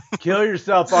kill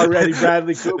yourself already,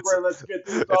 Bradley Cooper. Let's get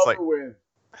this over with.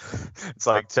 It's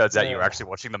like, turns out you were actually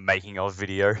watching the making of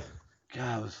video.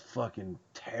 God, it was fucking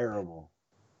terrible.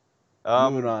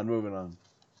 Moving on.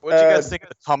 What did you guys think of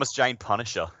the Thomas Jane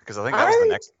Punisher? Because I think that was the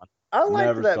next one. I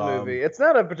liked that movie. It's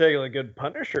not a particularly good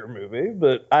Punisher movie,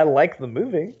 but I like the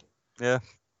movie. Yeah.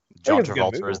 John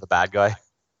Travolta is the bad guy.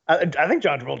 I think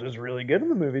John Travolta is really good in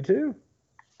the movie, too.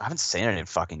 I haven't seen it in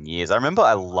fucking years. I remember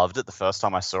I loved it the first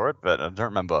time I saw it, but I don't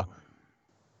remember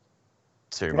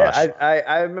too much.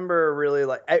 I remember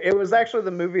really it was actually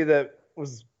the movie that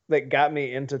got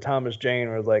me into Thomas Jane.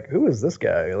 Where I was like, who is this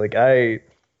guy? Like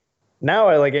now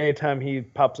anytime he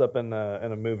pops up in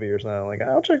a movie or something, I'm like,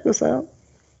 I'll check this out.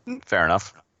 Fair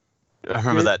enough. I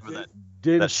remember that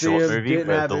short movie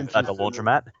at the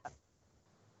laundromat.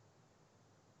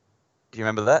 Do you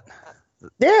remember that?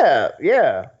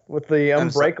 Yeah, with the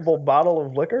unbreakable bottle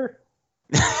of liquor.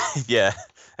 Yeah,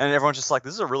 And everyone's just like,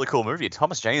 this is a really cool movie.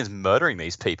 Thomas Jane is murdering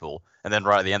these people. And then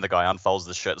right at the end, the guy unfolds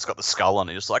the shirt that's got the skull on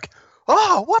it. You're just like,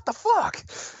 oh, what the fuck?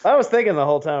 I was thinking the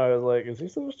whole time, I was like, is he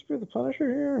supposed to be the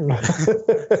Punisher here?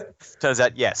 Turns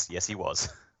out, yes, he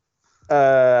was.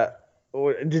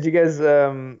 Did you guys,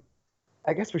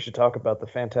 I guess we should talk about the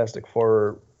Fantastic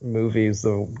Four movies,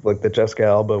 like the Jessica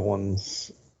Alba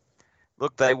ones.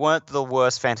 Look, they weren't the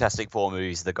worst Fantastic Four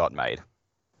movies that got made.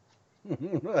 I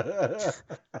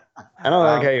don't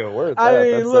like how you word that. I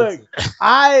mean, look,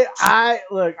 I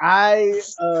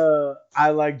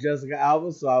like Jessica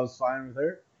Alba, so I was fine with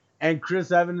her. And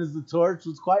Chris Evans as the Torch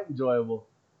was quite enjoyable.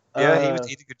 Yeah, he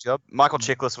did a good job. Michael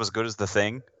Chiklis was good as the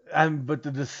Thing. But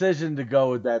the decision to go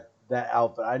with that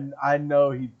outfit, I know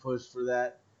he pushed for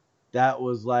that. That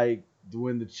was like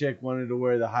when the chick wanted to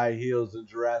wear the high heels in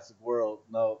Jurassic World.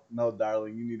 No,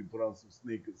 darling, you need to put on some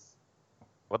sneakers.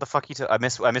 What the fuck I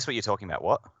miss what you're talking about.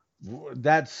 What?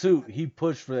 That suit, he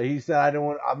pushed for that. He said,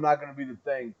 I'm not going to be the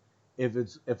Thing if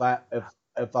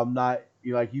I'm not,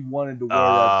 like, he wanted to wear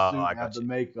that suit and have the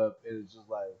makeup, and it's just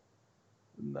like,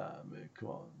 nah, man, come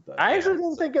on. I actually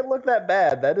didn't think it looked that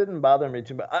bad. That didn't bother me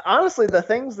too much. Honestly, the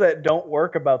things that don't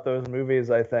work about those movies,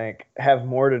 I think, have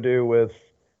more to do with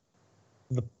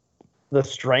the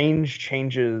strange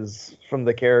changes from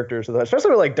the characters, especially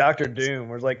with like Doctor Doom,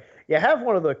 where it's like you have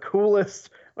one of the coolest,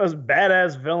 most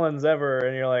badass villains ever,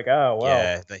 and you're like, oh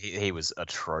well. Yeah, he was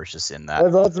atrocious in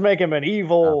that. Let's make him an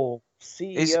evil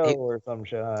CEO or some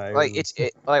shit.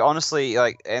 Like honestly,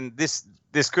 like, and this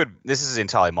is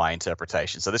entirely my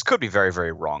interpretation, so this could be very,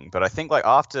 very wrong. But I think like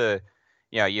after,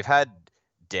 you've had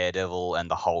Daredevil and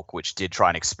the Hulk, which did try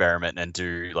and experiment and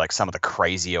do like some of the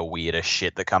crazier, weirder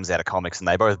shit that comes out of comics, and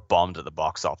they both bombed at the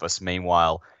box office.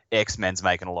 Meanwhile, X-Men's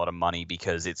making a lot of money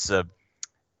because it's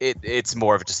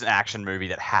more of just an action movie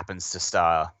that happens to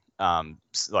star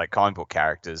like comic book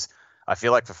characters. I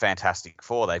feel like for Fantastic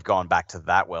Four, they've gone back to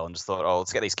that well and just thought, oh,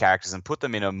 let's get these characters and put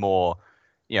them in a more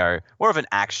of an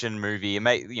action movie. And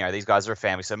these guys are a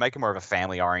family, so make it more of a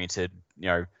family-oriented,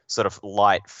 sort of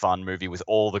light, fun movie with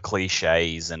all the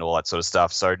cliches and all that sort of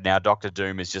stuff. So now Doctor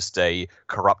Doom is just a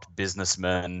corrupt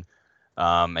businessman,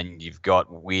 and you've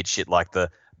got weird shit like the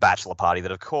bachelor party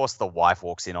that, of course, the wife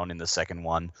walks in on in the second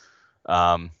one,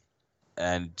 and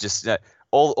just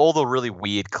all the really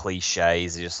weird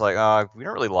cliches. You're just like, oh, we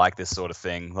don't really like this sort of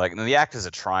thing. Like, and the actors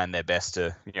are trying their best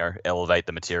to elevate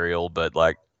the material, but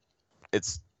like,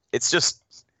 it's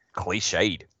just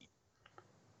cliched.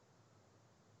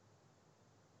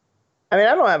 I mean,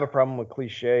 I don't have a problem with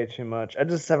cliche too much. I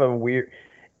just have a weird.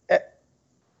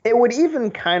 It would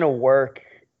even kind of work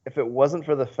if it wasn't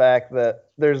for the fact that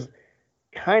there's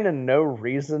kind of no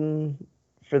reason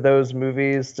for those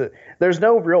movies to. There's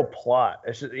no real plot.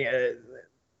 It's just,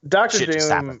 Doctor Doom. Just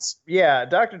happens. Yeah,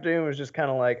 Doctor Doom is just kind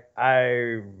of like,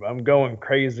 I'm going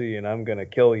crazy and I'm gonna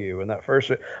kill you. And that first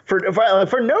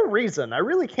for no reason, I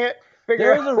really can't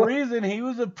figure out. There's a reason he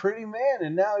was a pretty man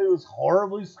and now he was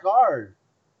horribly scarred.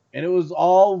 And it was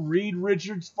all Reed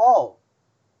Richards' fault.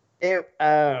 Yeah,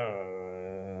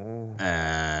 no.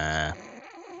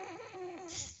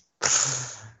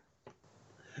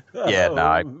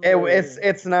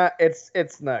 It's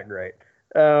not great.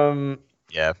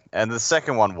 Yeah, and the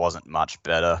second one wasn't much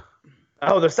better.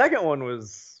 Oh, the second one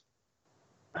was.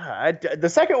 The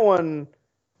second one,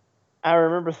 I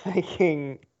remember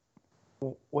thinking,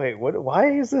 wait, what?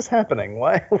 Why is this happening?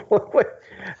 Why? What?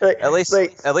 At least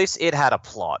it had a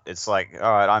plot. It's like,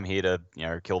 all right, I'm here to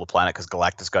kill the planet because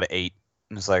Galactus got to eat.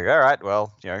 And it's like, all right,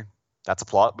 well, that's a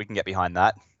plot. We can get behind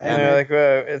that. And like,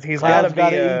 he's got to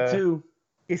eat too.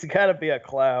 He's got to be a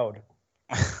cloud.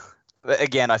 But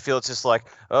again, I feel it's just like,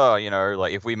 oh,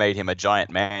 like if we made him a giant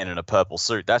man in a purple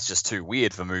suit, that's just too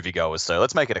weird for moviegoers. So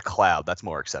let's make it a cloud. That's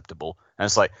more acceptable. And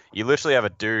it's like, you literally have a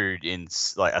dude in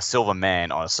like a silver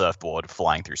man on a surfboard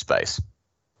flying through space.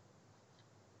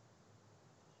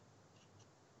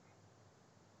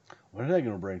 When are they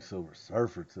going to bring Silver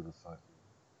Surfer to the fucking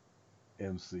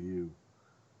MCU?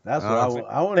 That's what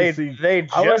I want to see. They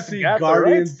just got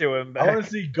Guardians to him back. I want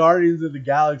to see Guardians of the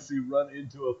Galaxy run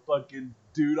into a fucking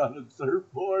dude on a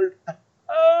surfboard.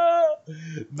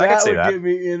 That would get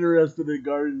me interested in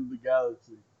Guardians of the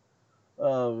Galaxy.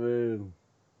 Oh man.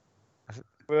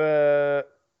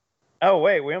 Oh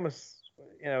wait, we almost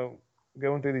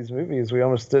going through these movies, we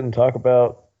almost didn't talk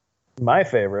about my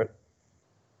favorite.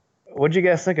 What'd you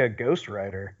guys think of Ghost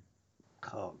Rider?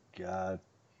 Oh God.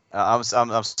 I'm sorry, I'm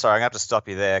gonna have to stop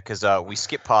you there because we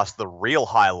skipped past the real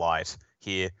highlight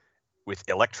here with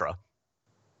Elektra.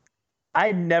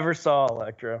 I never saw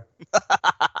Elektra.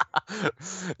 I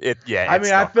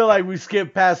feel like we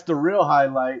skipped past the real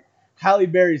highlight, Halle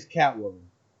Berry's Catwoman.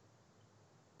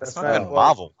 That's not even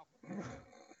Marvel.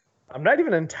 I'm not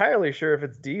even entirely sure if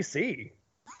it's DC.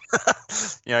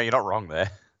 You're not wrong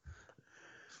there.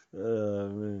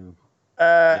 Man.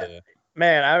 Yeah.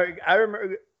 Man, I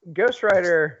remember Ghost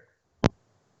Rider.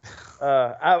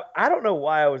 I don't know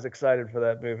why I was excited for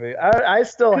that movie. I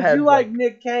still had. You like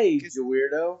Nick Cage, you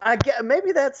weirdo. I get,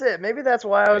 maybe that's it. Maybe that's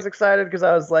why I was excited, because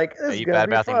I was like, "This is gonna be fun." Are you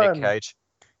bad-mouthing Nick Cage?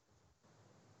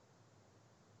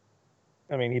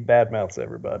 I mean, he badmouths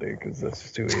everybody because that's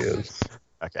just who he is.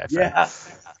 Okay. Fair. Yeah.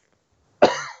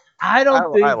 I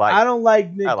don't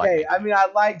like Nick Cage. I mean, I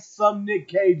like some Nick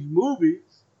Cage movies.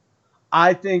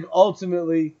 I think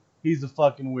ultimately he's a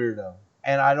fucking weirdo,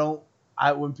 and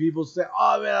when people say,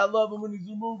 "Oh man, I love him when he's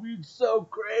in a movie," it's so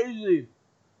crazy.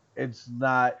 It's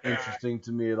not interesting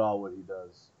to me at all what he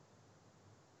does.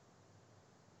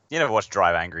 You never watched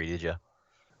Drive Angry, did you?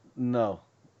 No,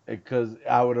 because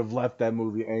I would have left that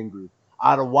movie angry.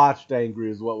 I'd have watched Angry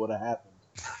is what would have happened.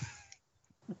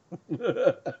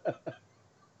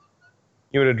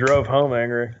 You would have drove home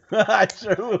angry. I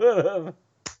sure would have.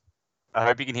 I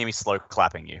hope you can hear me slow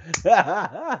clapping you.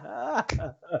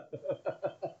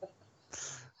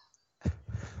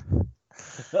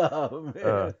 Oh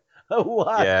man.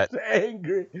 Watched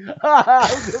Angry.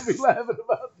 I'm gonna be laughing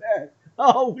about that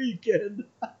all weekend.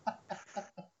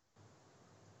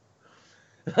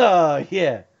 Oh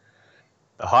yeah.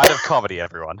 The height of comedy,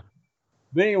 everyone.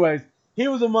 But anyways, he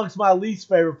was amongst my least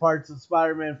favorite parts of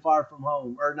Spider-Man Far From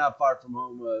Home, or not Far From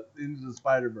Home, Into the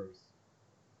Spider-Verse.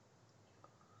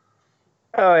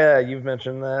 Oh yeah, you've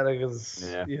mentioned that because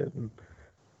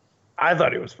I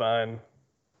thought he was fine.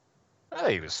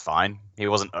 He was fine. He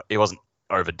wasn't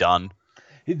overdone.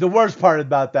 The worst part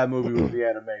about that movie was the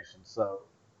animation. So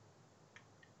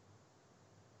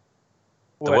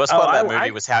the worst part of that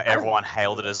movie was how everyone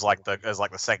hailed it as like the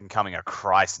second coming of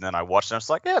Christ, and then I watched it and I was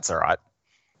like, yeah, it's all right.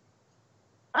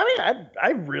 I mean,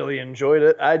 I really enjoyed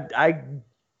it. I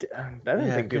didn't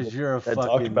think people had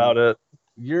talked about it.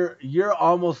 You're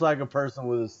almost like a person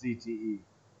with a CTE.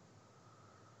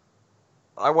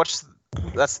 I watched.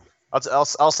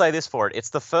 I'll say this for it.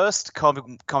 It's the first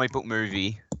comic book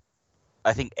movie,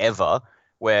 I think, ever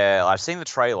where I've seen the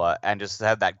trailer and just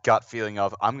had that gut feeling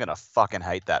of I'm gonna fucking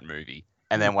hate that movie.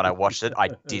 And then when I watched it, I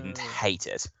didn't hate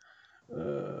it,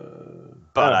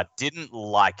 but I didn't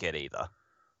like it either.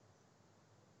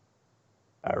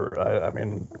 I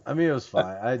mean, it was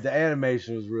fine. The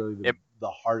animation was really the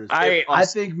hardest. I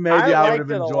think maybe I would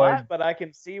have enjoyed, lot, but I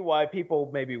can see why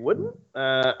people maybe wouldn't.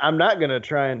 I'm not gonna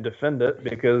try and defend it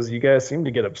because you guys seem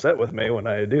to get upset with me when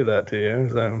I do that to you.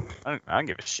 So I don't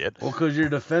give a shit. Well, because your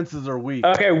defenses are weak.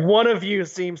 Okay, one of you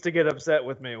seems to get upset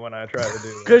with me when I try to do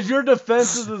that. Because your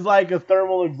defenses is like a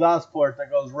thermal exhaust port that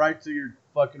goes right to your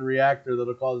fucking reactor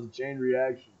that'll cause a chain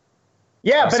reaction.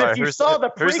 Yeah, but if you saw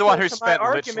the who's the one who spent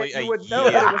literally a year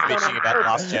bitching about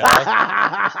Last Jedi?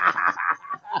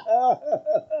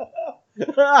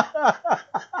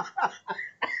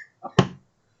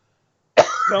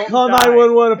 Call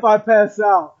 911 if I pass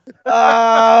out.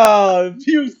 Oh, if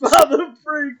you saw the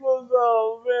prequels,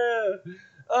 oh man.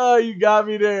 Oh, you got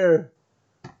me there.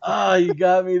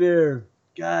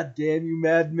 God damn you,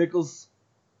 Mad Mikkels.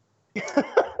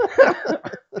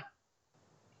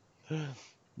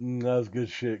 That was good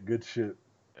shit. Yep.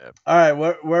 All right,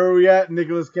 where are we at?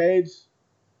 Nicolas Cage?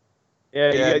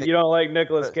 Yeah, you don't like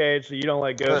Nicolas Cage, so you don't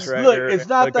like Ghost Rider. Look, it's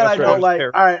not that I don't like. All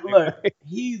right, look,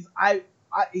 I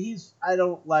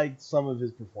don't like some of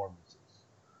his performances.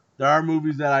 There are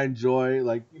movies that I enjoy,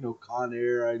 like Con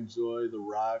Air. I enjoy The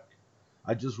Rock.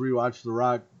 I just rewatched The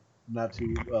Rock not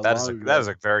too long ago. That is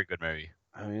a very good movie.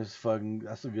 I mean,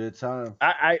 that's a good time.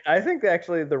 I think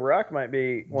actually The Rock might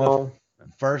be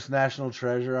First National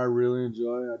Treasure, I really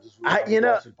enjoy. I just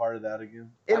watching part of that again.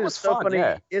 It was so funny.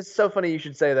 Yeah. It's so funny you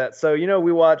should say that. So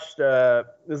we watched.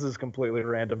 This is completely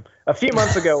random. A few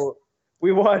months ago,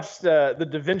 we watched the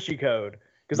Da Vinci Code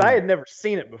because I had never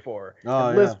seen it before. Oh,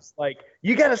 and Liz was like,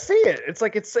 "You got to see it. It's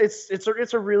like it's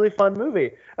a really fun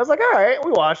movie." I was like, "All right."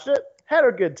 We watched it, had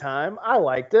a good time. I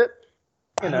liked it.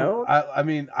 I don't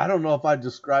know if I'd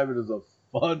describe it as a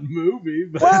fun movie,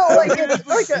 but I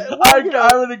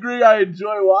would agree. I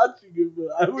enjoy watching it, but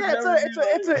I would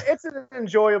it's an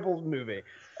enjoyable movie.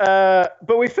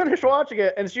 But we finished watching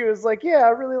it, and she was like, "Yeah,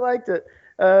 I really liked it."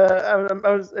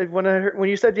 When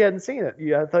you said you hadn't seen it,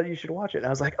 I thought you should watch it. And I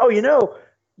was like, "Oh,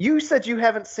 you said you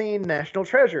haven't seen National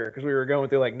Treasure," because we were going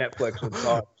through like Netflix and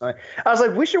stuff. I was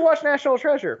like, "We should watch National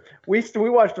Treasure." We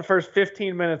watched the first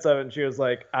 15 minutes of it, and she was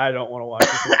like, "I don't want to watch it."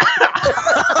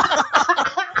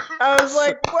 I was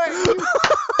like, "What?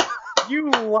 You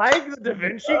like the Da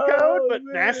Vinci Code, but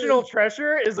man. National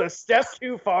Treasure is a step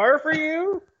too far for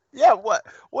you?" Yeah,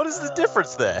 what is the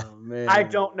difference there? Man. I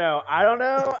don't know.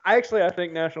 I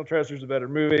think National Treasure is a better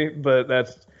movie, but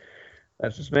that's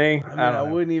just me. I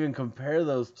wouldn't even compare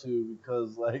those two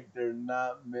because like they're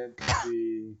not meant to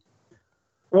be.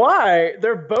 Why?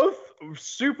 They're both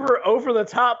super over the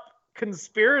top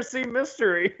conspiracy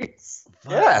mysteries.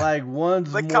 But, Yeah. like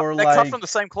one's They more cut, like cut from the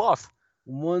same cloth.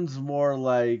 One's more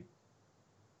like,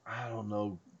 I don't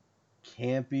know,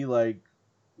 campy, like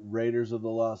Raiders of the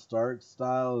Lost Ark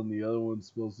style, and the other one's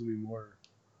supposed to be more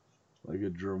like a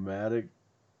dramatic,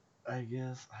 I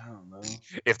guess. I don't know.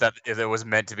 If it was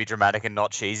meant to be dramatic and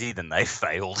not cheesy, then they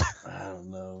failed. I don't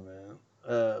know, man.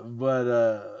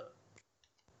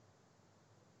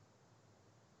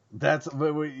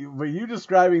 But you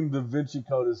describing Da Vinci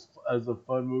Code as a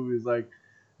fun movie is like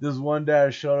this one day I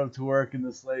showed up to work and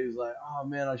this lady's like, "Oh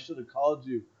man, I should have called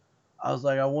you." I was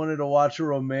like, I wanted to watch a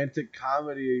romantic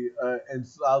comedy, and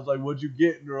so I was like, "What'd you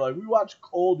get?" And they're like, "We watched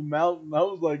Cold Mountain." I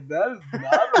was like, "That is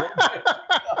not a romantic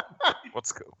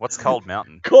comedy." What's Cold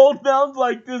Mountain? Cold Mountain's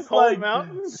like this Cold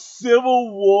Mountain?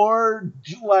 Civil War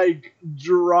like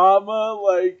drama,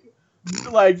 like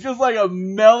just like a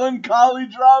melancholy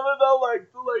drama though,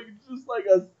 like just like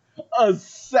a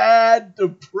sad,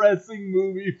 depressing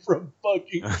movie from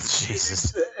fucking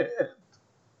Jesus. beginning to end.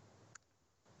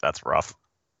 That's rough.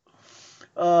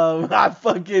 I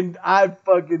fucking died.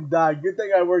 Good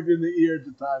thing I worked in the ER at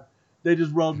the time. They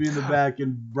just rolled me in the back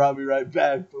and brought me right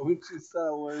back. But when she said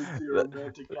I wanted to see a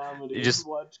romantic comedy, You just-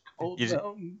 watch Cold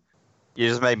Mountain. You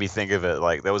just made me think of it.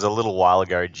 Like there was a little while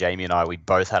ago, Jamie and I, we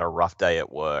both had a rough day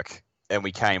at work, and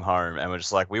we came home and we're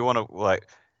just like, we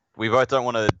both don't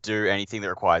want to do anything that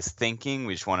requires thinking.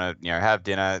 We just want to, have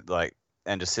dinner,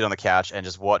 and just sit on the couch and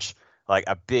just watch like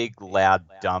a big, loud,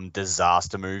 dumb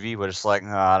disaster movie. We're just like,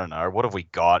 I don't know, what have we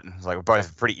got? And it's like we're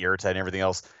both pretty irritated and everything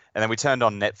else. And then we turned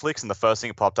on Netflix, and the first thing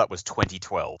that popped up was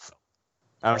 2012.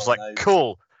 And I was just like, nice.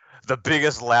 cool, the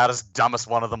biggest, loudest, dumbest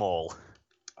one of them all.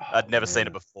 I'd never seen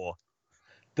it before.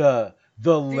 The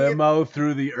limo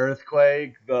through the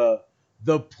earthquake, the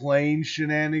plane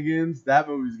shenanigans. That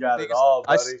movie's got it all,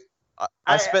 buddy.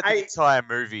 I spent the entire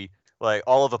movie, like,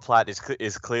 Oliver Platt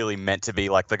is clearly meant to be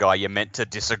like the guy you're meant to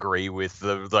disagree with,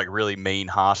 the like really mean,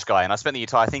 harsh guy. And I spent the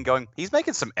entire thing going, he's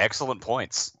making some excellent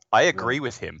points. I agree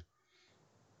with him.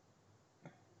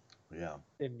 Yeah.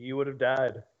 And you would have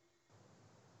died.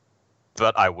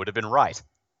 But I would have been right.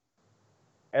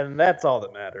 And that's all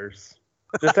that matters.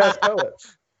 Just ask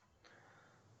poets.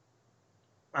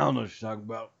 I don't know what you're talking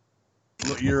about.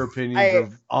 Your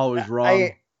opinions are always wrong.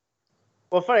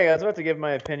 Well, funny, I was about to give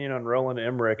my opinion on Roland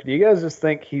Emmerich. Do you guys just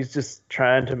think he's just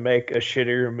trying to make a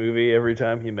shittier movie every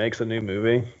time he makes a new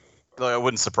movie? Like, it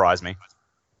wouldn't surprise me.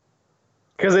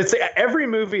 Because it's every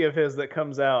movie of his that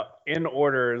comes out in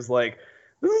order is like,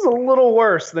 this is a little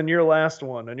worse than your last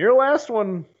one, and your last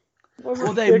one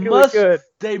wasn't particularly good.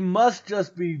 They must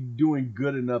just be doing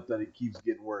good enough that it keeps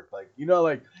getting work. Like he's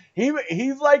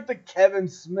like the Kevin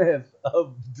Smith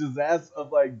of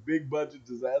big budget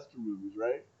disaster movies,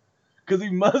 right? Because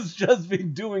he must just be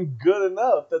doing good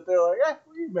enough that they're like,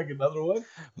 we can make another one.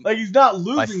 Like he's not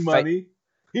losing money.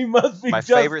 He must be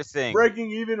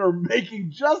breaking even or making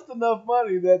just enough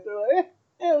money that they're like,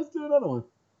 let's do another one.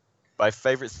 My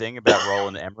favorite thing about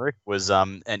Roland Emmerich was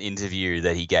an interview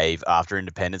that he gave after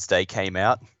Independence Day came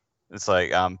out. It's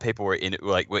like people were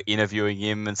interviewing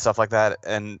him and stuff like that,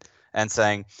 and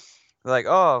saying like,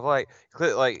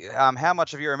 how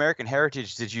much of your American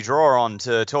heritage did you draw on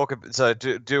to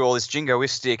do all this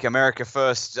jingoistic America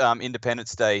First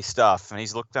Independence Day stuff? And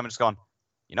he's looked at them and just gone,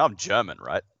 I'm German,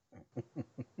 right?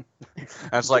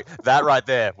 And it's like that right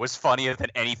there was funnier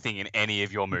than anything in any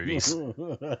of your movies.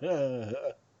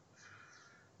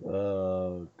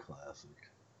 Oh, classic.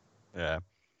 Yeah.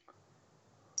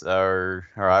 So,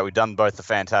 all right, we've done both the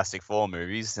Fantastic Four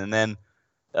movies, and then,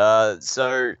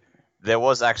 so there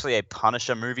was actually a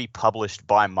Punisher movie published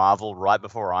by Marvel right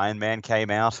before Iron Man came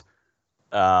out,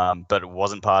 but it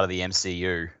wasn't part of the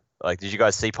MCU. Like, did you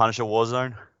guys see Punisher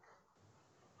Warzone?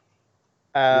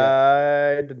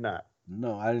 I did not.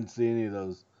 No, I didn't see any of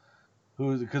those.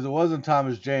 Because it wasn't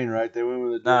Thomas Jane, right? They went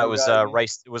with No, it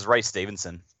was Ray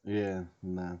Stevenson. Yeah,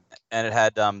 no. And it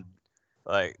had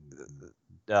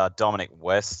Dominic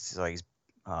West. Like he's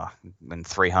in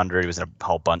 300. He was in a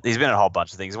whole bunch. He's been in a whole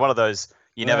bunch of things. One of those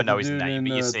you never know his name,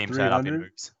 but you see him turn up in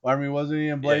movies. I mean, wasn't he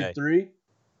in Blade 3?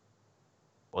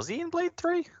 Was he in Blade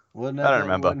 3? I don't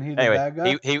remember. Wasn't he the bad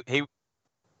guy?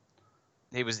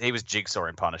 He was Jigsaw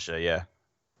in Punisher. Yeah.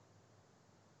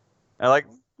 And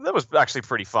that was actually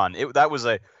pretty fun. That was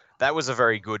a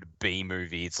very good B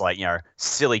movie. It's like,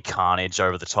 silly carnage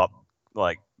over the top,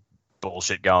 like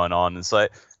bullshit going on. And so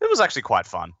it was actually quite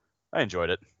fun. I enjoyed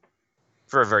it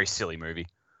for a very silly movie.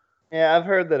 Yeah, I've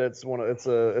heard that it's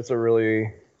a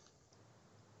really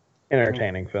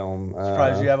entertaining film.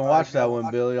 Surprised you haven't watched that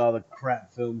one, Billy. All the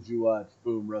crap films you watch.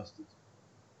 Boom, rusted.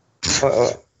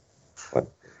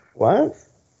 What?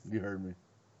 You heard me.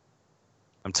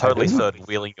 I'm totally third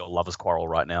wheeling your lover's quarrel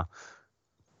right now.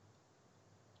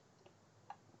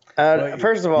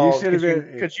 First of all, could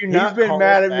you not? He's been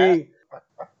mad at me.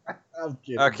 I'm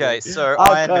kidding. Okay, so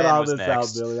I'll Iron cut Man all was this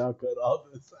next. out, Billy. I'll cut all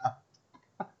this out.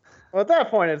 Well, at that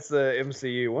point, it's the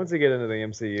MCU. Once you get into the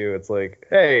MCU, it's like,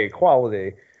 hey,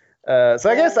 quality. So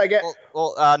I guess I get.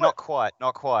 Well, not quite.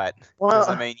 Because Well,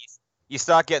 I mean, you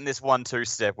start getting this 1-2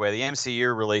 step where the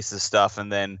MCU releases stuff,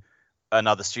 and then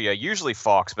another studio, usually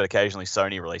Fox, but occasionally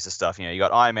Sony releases stuff. You know, you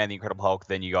got Iron Man, the Incredible Hulk,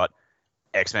 then you got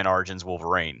X-Men Origins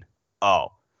Wolverine. Oh,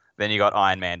 then you got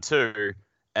Iron Man 2,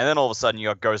 and then all of a sudden you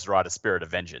got Ghost Rider: Spirit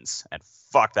of Vengeance, and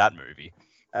fuck that movie.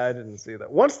 I didn't see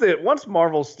that. Once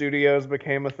Marvel Studios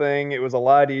became a thing, it was a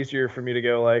lot easier for me to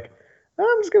go like,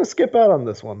 I'm just gonna skip out on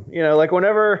this one. You know, like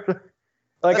whenever,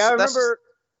 like I remember,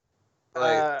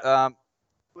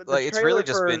 it's really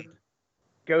just been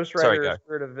Ghost Rider. Sorry,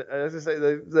 Spirit of, I was gonna say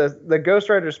the Ghost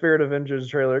Rider Spirit of Vengeance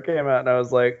trailer came out, and I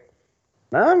was like,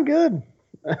 nah, I'm good.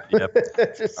 Yep.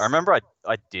 I remember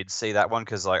I did see that one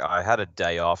because like I had a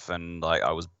day off and like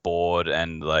I was bored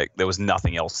and like there was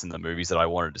nothing else in the movies that I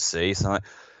wanted to see, so I'm like,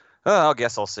 oh, I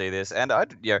guess I'll see this. And I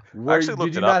actually looked it up.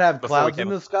 Did you not have clouds in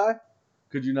the sky?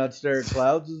 Could you not stare at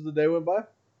clouds as the day went by?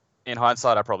 In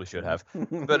hindsight, I probably should have,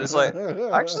 but it's like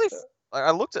actually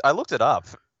I looked it up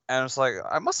and it's like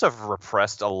I must have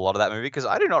repressed a lot of that movie because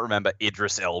I do not remember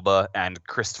Idris Elba and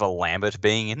Christopher Lambert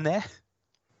being in there.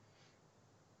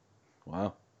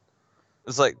 Wow.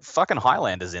 It's like fucking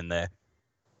Highlander's in there.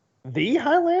 The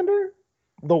Highlander?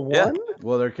 The one? Yeah.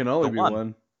 Well, there can only be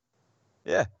one.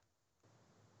 Yeah.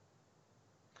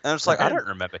 And it's like, I don't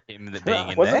remember him being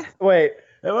in there. Wait.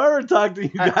 Have I ever talked to you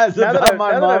guys about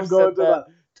my mom going to the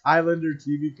Highlander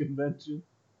TV convention?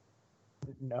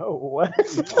 No, what?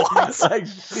 What? Like,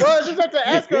 well, I was just about to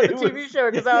ask about the TV show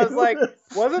because I was like,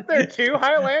 wasn't there 2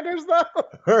 Highlanders though?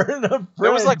 Her and a friend.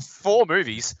 There was like 4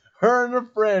 movies. Her and a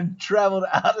friend traveled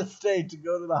out of state to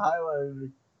go to the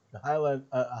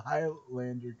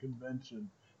Highlander convention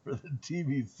for the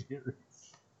TV series.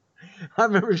 I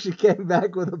remember she came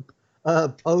back with a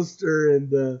poster,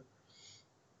 and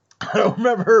I don't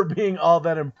remember her being all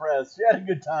that impressed. She had a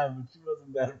good time, but she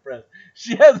wasn't that impressed.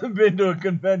 She hasn't been to a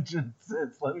convention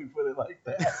since, let me put it like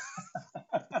that.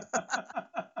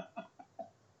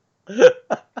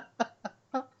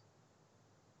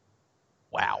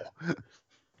 Wow.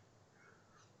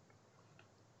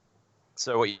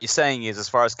 So what you're saying is, as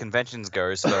far as conventions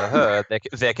goes, for her,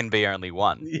 there can be only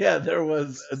one. Yeah, there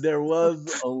was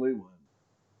only one.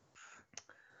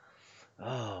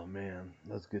 Oh man,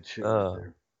 that's good shit right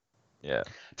there. Yeah.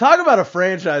 Talk about a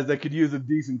franchise that could use a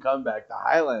decent comeback. The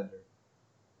Highlander.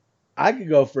 I could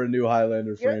go for a new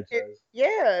Highlander franchise.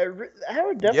 I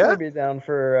would definitely be down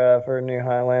for a new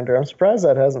Highlander. I'm surprised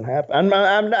that hasn't happened.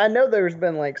 I know there's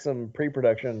been like some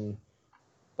pre-production.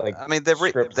 Like, I mean, they're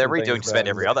redoing just about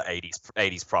every other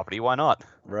 80s property. Why not?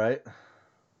 Right.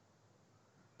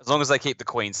 As long as they keep the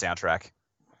Queen soundtrack.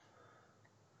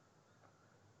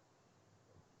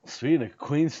 Speaking of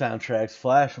Queen soundtracks,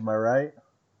 Flash, am I right?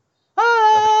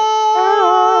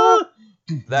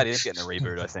 That is getting a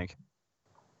reboot, I think.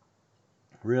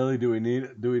 Really? Do we need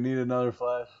another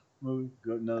Flash movie?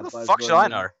 How the fuck should I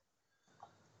know?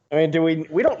 I mean,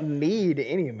 we don't need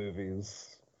any movies.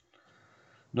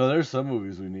 No, there's some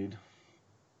movies we need.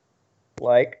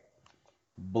 Like?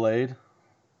 Blade.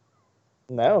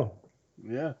 No.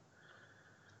 Yeah.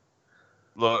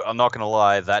 Look, I'm not going to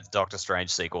lie, that Doctor Strange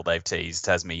sequel they've teased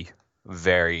has me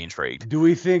very intrigued. Do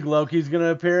we think Loki's going to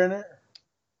appear in it?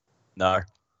 No.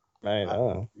 I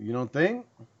know. You don't think?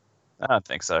 I don't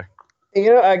think so. You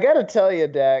know, I got to tell you,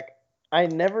 Dak, I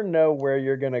never know where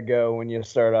you're going to go when you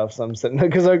start off some sentence.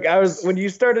 Because when you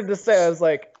started to say, I was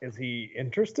like, is he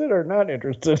interested or not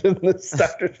interested in this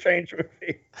Doctor Strange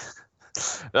movie?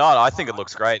 No, I think it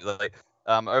looks great. Like,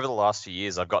 over the last few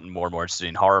years, I've gotten more and more interested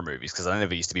in horror movies because I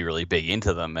never used to be really big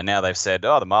into them. And now they've said,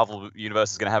 the Marvel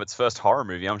Universe is going to have its first horror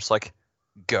movie. I'm just like,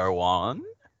 go on.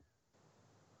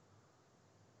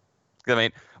 I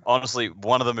mean, honestly,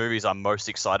 one of the movies I'm most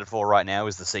excited for right now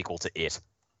is the sequel to It.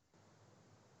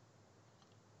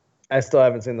 I still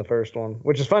haven't seen the first one,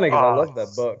 which is funny because I love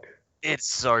that book. It's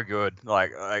so good.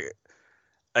 Like,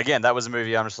 again, that was a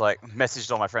movie I'm just like, messaged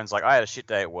all my friends, like, I had a shit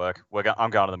day at work.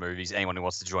 I'm going to the movies. Anyone who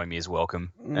wants to join me is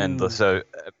welcome. And so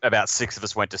about 6 of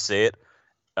us went to see it.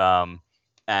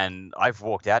 And I've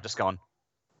walked out just going,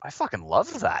 I fucking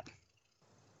love that.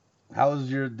 How was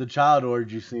the child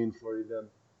orgy scene for you then?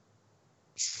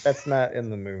 That's not in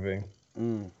the movie.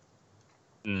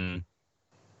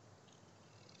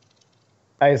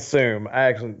 I assume. I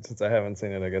actually, since I haven't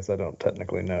seen it, I guess I don't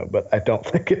technically know, but I don't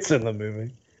think it's in the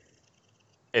movie.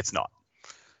 It's not.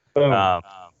 Boom.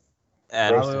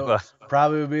 And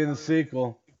probably would be in the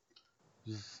sequel.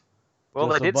 Well,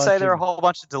 they did say there are a whole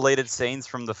bunch of deleted scenes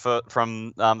from the first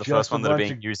one that are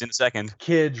being used in the second.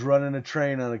 Kids running a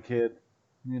train on a kid,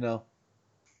 you know.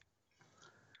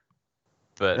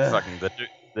 But fucking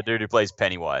the dude who plays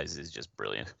Pennywise is just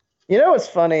brilliant. You know what's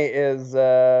funny is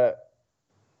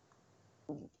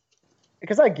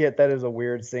because I get that is a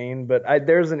weird scene, but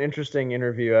there's an interesting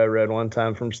interview I read one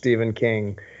time from Stephen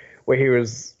King where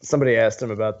somebody asked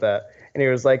him about that, and he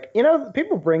was like,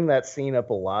 people bring that scene up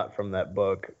a lot from that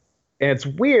book. And it's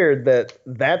weird that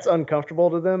that's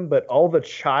uncomfortable to them, but all the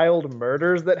child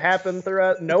murders that happen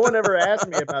throughout, no one ever asked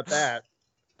me about that.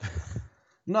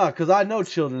 No, because I know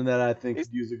children that I think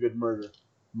could use a good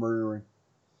murdering.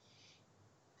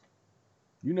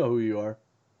 You know who you are.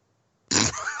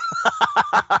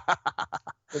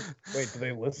 Wait, do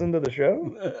they listen to the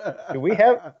show? Do we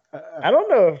have? I don't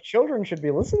know if children should be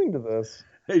listening to this.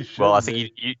 Well, I think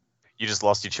you just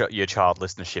lost your child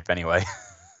listenership anyway.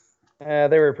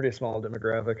 They were a pretty small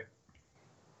demographic.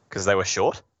 Because they were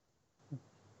short?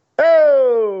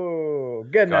 Oh,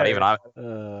 good night. Even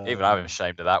I'm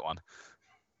ashamed of that one.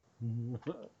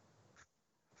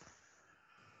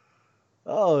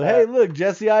 Oh, hey, look,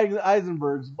 Jesse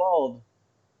Eisenberg's bald.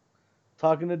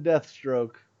 Talking to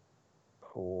Deathstroke.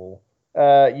 Cool.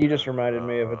 You just reminded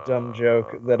me of a dumb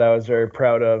joke that I was very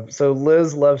proud of. So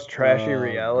Liz loves trashy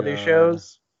reality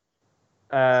shows.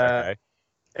 Okay.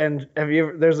 And have you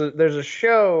ever, there's a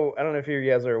show, I don't know if you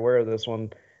guys are aware of this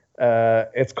one.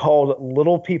 It's called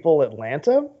Little People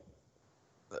Atlanta.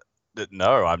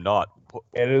 No, I'm not. What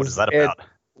is that about?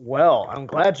 Well, I'm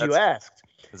glad you asked.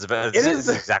 This is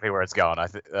exactly where it's going. I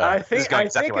think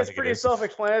it's pretty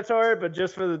self-explanatory, but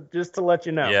just to let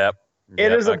you know. Yep.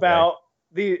 It is about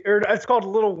it's called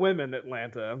Little Women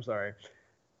Atlanta. I'm sorry.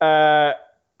 And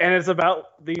it's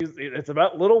about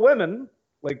little women,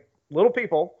 like little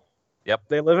people. Yep.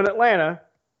 They live in Atlanta.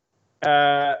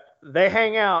 They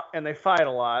hang out and they fight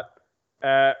a lot.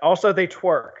 Also, they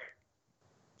twerk.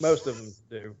 Most of them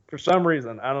do. For some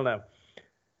reason. I don't know.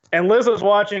 And Liz was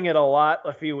watching it a lot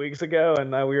a few weeks ago,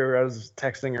 and I was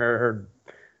texting her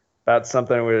about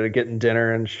something. We were getting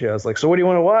dinner, and she was like, "So what do you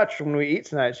want to watch when we eat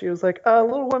tonight?" She was like,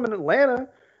 Little Women Atlanta.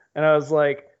 And I was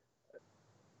like,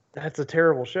 that's a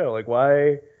terrible show. Like,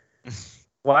 why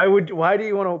do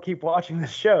you want to keep watching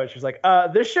this show? And she's like,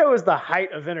 this show is the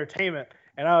height of entertainment.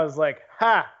 And I was like,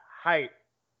 height.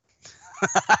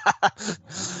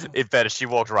 It better. She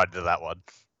walked right into that one.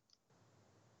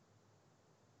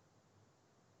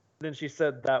 Then she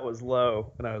said that was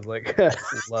low. And I was like,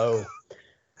 low.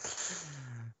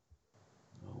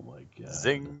 Oh my God.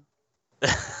 Zing.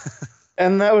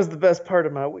 And that was the best part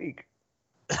of my week.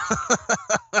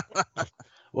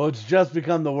 Well, it's just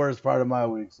become the worst part of my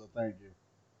week, so thank you.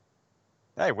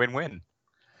 Hey, win-win.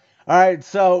 All right,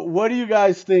 so what do you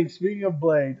guys think? Speaking of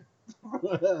Blade,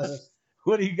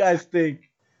 what do you guys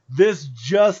think? This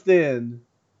just in,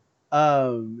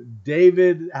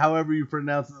 David, however you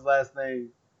pronounce his last name,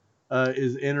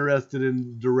 is interested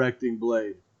in directing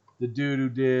Blade. The dude who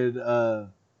did the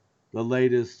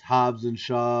latest Hobbs and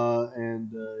Shaw,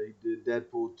 and he did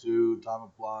Deadpool 2,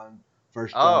 Atomic Blonde,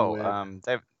 first John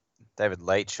Wick. David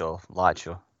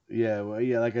Lightshaw. Yeah, well,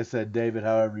 yeah, like I said, David,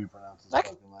 however you pronounce his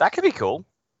fucking last that could be cool.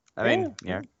 I mean,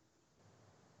 yeah.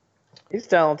 He's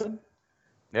talented.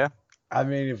 Yeah. I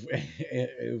mean, if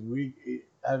we,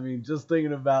 I mean, just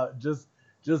thinking about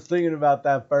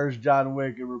that first John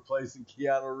Wick and replacing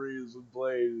Keanu Reeves with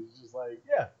Blade is just like,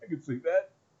 yeah, I can see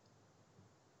that.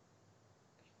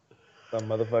 Some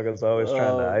motherfuckers always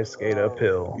trying to ice skate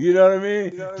uphill. You know what I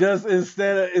mean? Just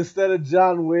instead of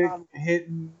John Wick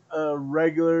hitting a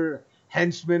regular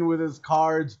henchman with his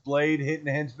car, it's Blade hitting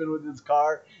a henchman with his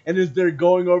car, and as they're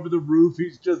going over the roof,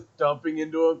 he's just dumping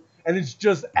into him, and it's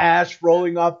just ash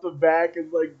rolling off the back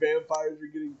as like vampires are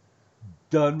getting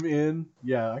done in.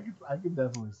 Yeah, I can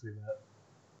definitely see that.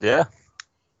 Yeah.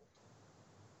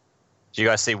 Did you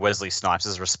guys see Wesley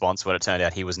Snipes' response when it turned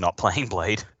out he was not playing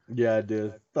Blade? Yeah, I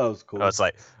did. That was cool. Oh, it's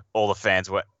like all the fans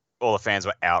were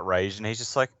outraged, and he's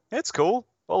just like, "It's cool.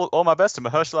 All my best to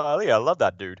Mahershala Ali. I love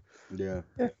that dude." Yeah.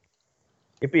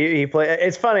 He played.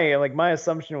 It's funny. Like my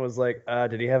assumption was like,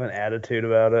 did he have an attitude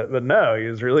about it? But no, he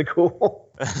was really cool.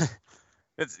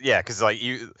 Because like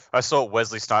I saw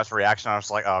Wesley Snipes' reaction. I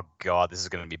was like, "Oh God, this is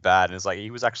going to be bad." And it's like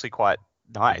he was actually quite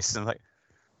nice, and like,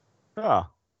 oh.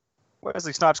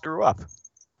 Wesley Snipes grew up.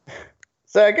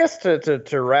 So I guess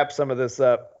to wrap some of this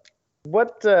up,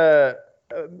 what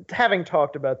having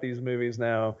talked about these movies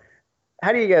now,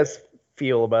 how do you guys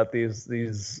feel about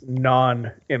these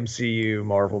non-MCU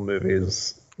Marvel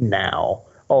movies now?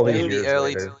 All these years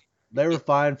later. They were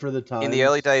fine for the time. In the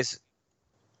early days,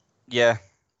 yeah.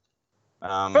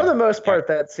 For the most part,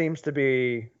 that seems to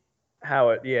be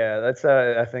how it. Yeah, that's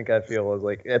how I think I feel. Is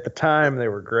like at the time they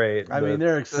were great. I mean,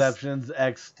 there are exceptions.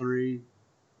 X3,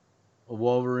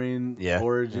 Wolverine,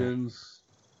 Origins,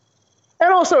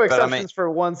 and also exceptions for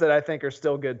ones that I think are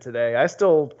still good today. I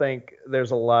still think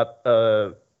there's a lot.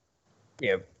 X2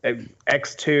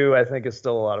 I think is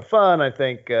still a lot of fun. I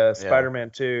think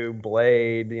Spider-Man 2,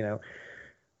 Blade.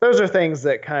 Those are things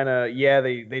that kind of,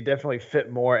 they definitely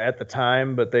fit more at the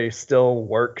time, but they still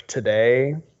work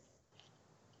today.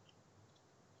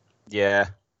 Yeah.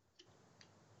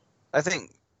 I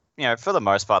think, for the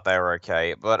most part they were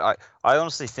okay, but I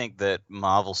honestly think that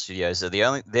Marvel Studios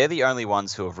they're the only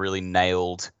ones who have really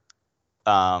nailed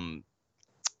comic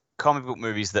book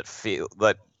movies that feel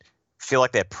like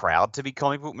they're proud to be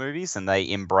comic book movies, and they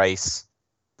embrace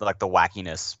like the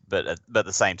wackiness, but at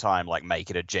the same time, like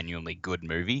make it a genuinely good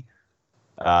movie.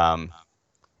 Because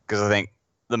I think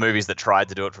the movies that tried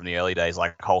to do it from the early days,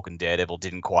 like Hulk and Daredevil,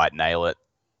 didn't quite nail it.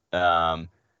 And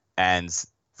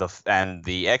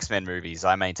the X-Men movies,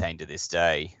 I maintain to this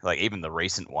day, like even the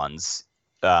recent ones,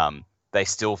 they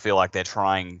still feel like they're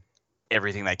trying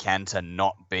everything they can to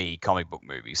not be comic book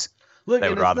movies. Look, they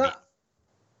would rather be.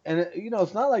 And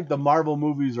it's not like the Marvel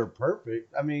movies are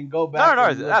perfect. I mean, go back.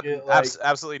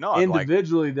 Absolutely not.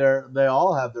 Individually, they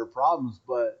all have their problems,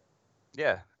 but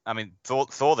yeah, I mean,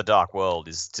 Thor: The Dark World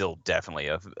is still definitely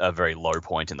a very low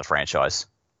point in the franchise.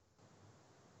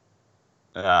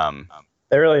 They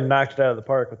really knocked it out of the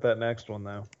park with that next one,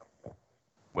 though.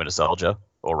 Winter Soldier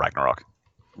or Ragnarok?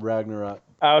 Ragnarok.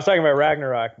 I was talking about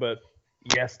Ragnarok, but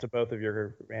yes to both of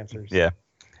your answers. Yeah.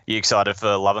 You excited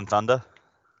for Love and Thunder?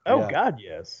 Oh, yeah. God,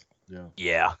 yes. Yeah.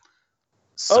 Yeah.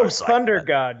 So Thunder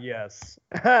God, yes.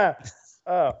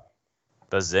 Oh.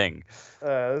 Bazing.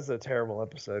 This is a terrible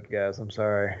episode, guys. I'm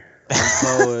sorry.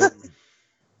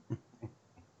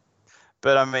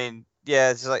 But, I mean,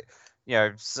 yeah, it's like,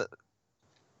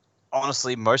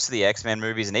 honestly, most of the X-Men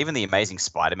movies and even the Amazing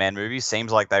Spider-Man movies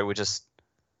seems like they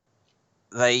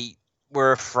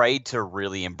were afraid to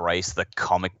really embrace the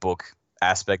comic book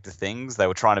aspect of things. They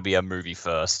were trying to be a movie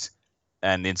first.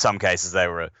 And in some cases, they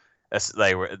were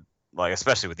like,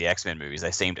 especially with the X-Men movies, they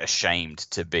seemed ashamed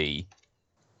to be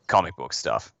comic book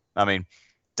stuff. I mean,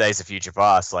 Days of Future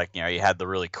Past, like, you had the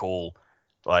really cool,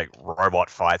 like, robot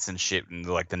fights and shit, and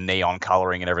like the neon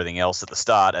coloring and everything else at the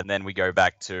start, and then we go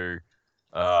back to,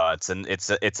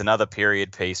 it's another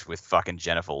period piece with fucking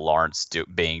Jennifer Lawrence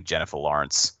being Jennifer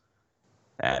Lawrence,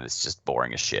 and it's just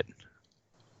boring as shit.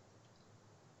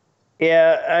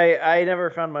 Yeah, I never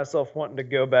found myself wanting to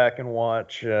go back and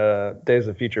watch Days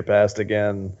of Future Past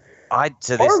again. I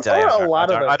don't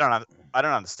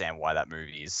understand why that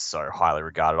movie is so highly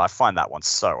regarded. I find that one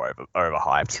so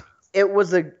overhyped.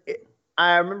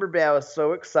 I remember I was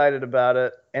so excited about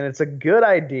it, and it's a good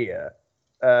idea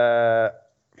for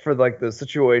like the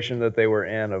situation that they were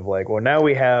in of like, well, now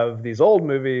we have these old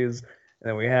movies,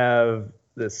 and then we have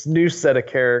this new set of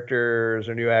characters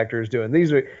or new actors doing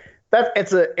these.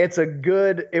 It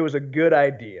was a good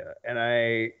idea, and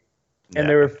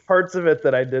there were parts of it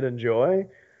that I did enjoy.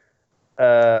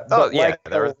 Like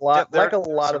a lot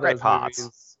of those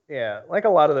movies, like a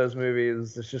lot of those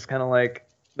movies, it's just kind of like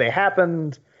they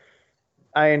happened.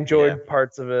 I enjoyed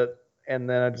parts of it, and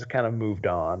then I just kind of moved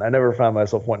on. I never found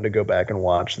myself wanting to go back and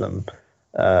watch them.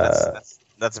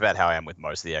 That's about how I am with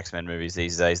most of the X-Men movies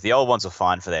these days. The old ones are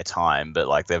fine for their time, but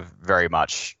like they're very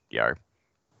much,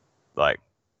 like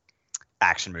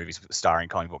action movies starring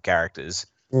comic book characters.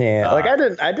 Yeah, like I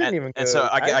didn't even. And so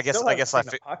I guess I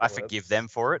forgive them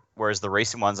for it. Whereas the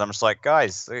recent ones, I'm just like,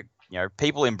 guys,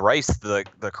 people embrace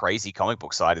the crazy comic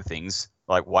book side of things.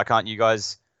 Like, why can't you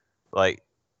guys, like,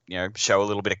 show a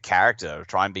little bit of character,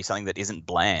 try and be something that isn't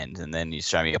bland, and then you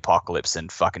show me Apocalypse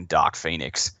and fucking Dark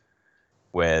Phoenix,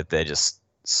 where they're just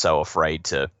so afraid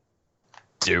to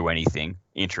do anything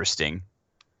interesting.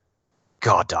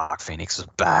 God, Dark Phoenix was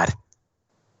bad.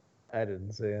 I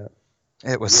didn't see it.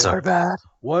 It was so bad.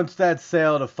 Once that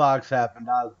sale to Fox happened,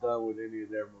 I was done with any of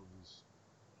their movies.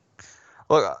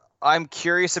 Look, I'm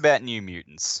curious about New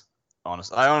Mutants.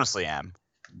 I honestly am.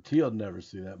 Teal'd never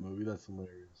see that movie. That's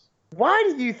hilarious.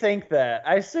 Why do you think that?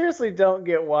 I seriously don't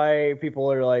get why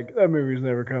people are like, that movie's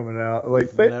never coming out.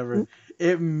 Like, never.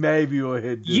 It maybe will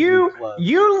hit Disney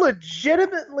You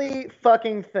legitimately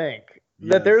fucking think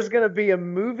that there's going to be a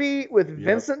movie with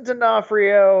Vincent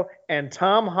D'Onofrio and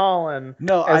Tom Holland.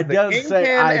 No, as I the don't Kingpin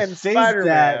say I and think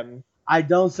Spider-Man. that. I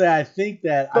don't say I think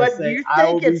that. But I say you I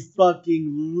will think be it's-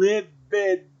 fucking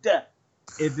livid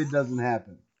if it doesn't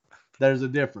happen. There's a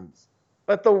difference.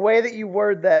 But the way that you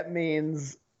word that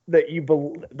means that you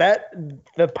believe that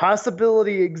the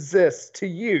possibility exists to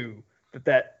you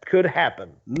that could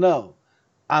happen. No,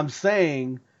 I'm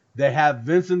saying they have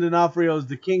Vincent D'Onofrio as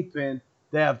the Kingpin.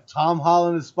 They have Tom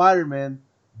Holland as Spider-Man.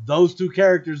 Those two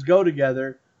characters go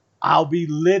together. I'll be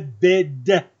livid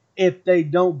if they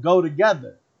don't go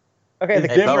together. Okay, It's the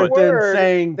key different word, than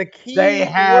saying the key they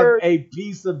have word, a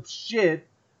piece of shit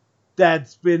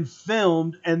that's been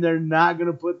filmed and they're not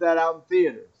going to put that out in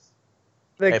theaters.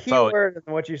 the key word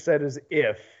in what you said is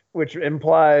if, which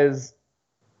implies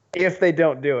if they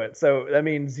don't do it. So that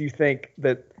means you think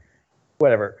that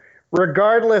whatever.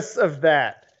 Regardless of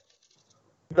that,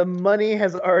 the money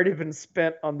has already been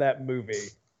spent on that movie.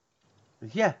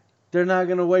 Yeah, they're not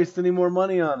going to waste any more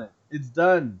money on it. It's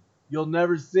done. You'll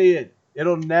never see it.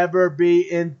 It'll never be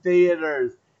in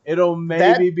theaters. It'll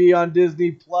maybe be on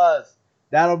Disney Plus.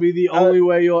 That'll be the only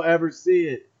way you'll ever see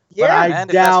it. Yeah, but I and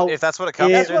doubt if that's what it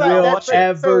comes to, will I'll watch it.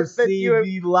 ever see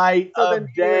the light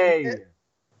of day.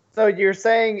 So you're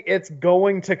saying it's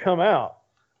going to come out?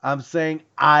 I'm saying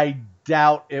I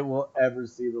doubt it will ever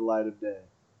see the light of day.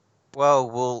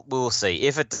 Well, we'll see.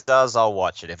 If it does, I'll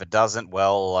watch it. If it doesn't,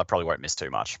 well, I probably won't miss too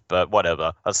much. But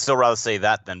whatever. I'd still rather see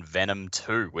that than Venom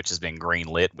 2, which has been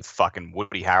greenlit with fucking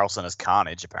Woody Harrelson as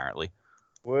Carnage, apparently.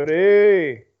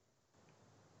 Woody!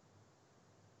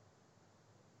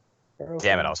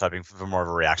 Damn it, I was hoping for more of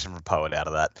a reaction from Poet out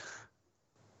of that.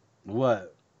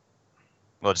 What?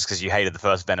 Well, just because you hated the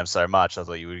first Venom so much, I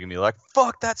thought you were going to be like,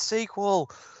 fuck that sequel!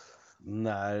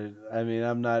 Nah, I mean,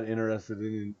 I'm not interested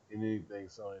in anything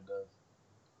Sony does.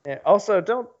 Yeah, also,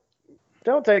 don't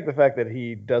take the fact that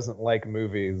he doesn't like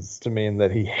movies to mean that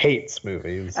he hates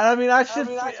movies. And I mean,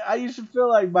 you should feel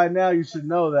like by now you should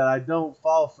know that I don't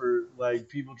fall for like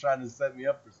people trying to set me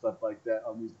up for stuff like that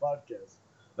on these podcasts.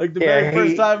 Like the very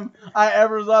first time I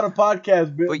ever was on a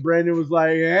podcast, Brandon was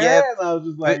like, and I was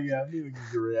just like, I'm gonna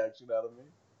get a reaction out of me.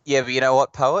 Yeah, but you know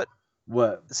what, Poet?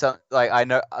 What? So, like, I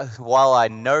know, while I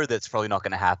know that's probably not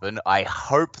going to happen, I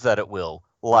hope that it will,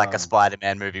 like a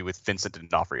Spider-Man movie with Vincent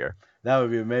D'Onofrio. That would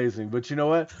be amazing. But you know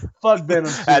what? Fuck Venom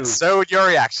 2. And so would your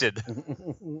reaction.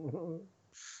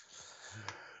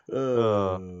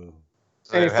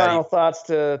 Any final thoughts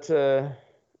to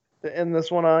end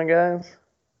this one on, guys?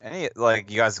 You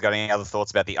guys got any other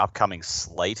thoughts about the upcoming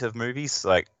slate of movies?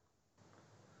 Like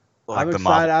I'm the excited.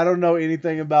 Marvel. I don't know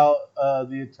anything about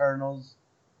the Eternals.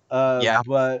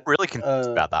 But really confused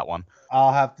about that one.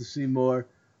 I'll have to see more.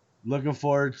 Looking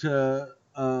forward to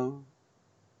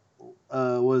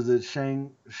was it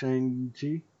Shang-Chi?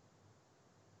 Shang-Chi.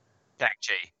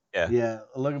 Yeah. Yeah,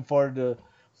 looking forward to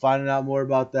finding out more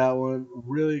about that one.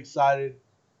 Really excited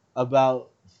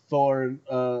about Thor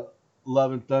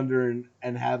Love and Thunder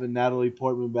and having Natalie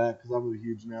Portman back because I'm a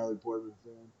huge Natalie Portman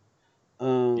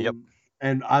fan. Yep.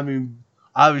 And I mean,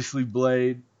 obviously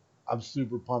Blade. I'm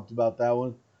super pumped about that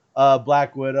one.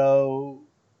 Black Widow.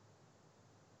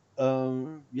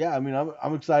 Yeah, I mean,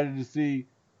 I'm excited to see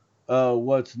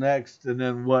what's next and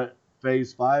then what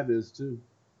Phase 5 is too.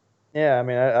 Yeah, I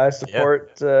mean, I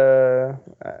support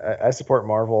I support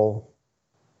Marvel.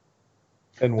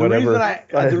 And whatever.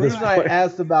 The reason I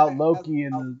asked about Loki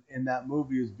in that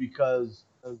movie is because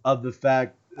of the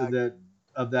fact that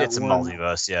it's a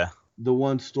multiverse, yeah. The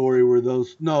one story where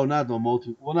not the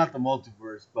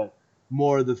multiverse, but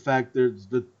more the fact there's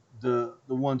the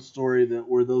one story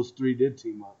where those three did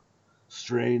team up: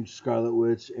 Strange, Scarlet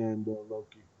Witch, and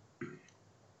Loki.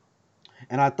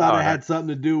 And I thought it had something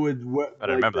to do with what. I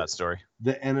don't remember that story.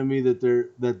 The enemy that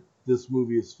this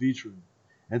movie is featuring.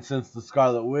 And since the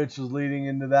Scarlet Witch was leading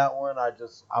into that one,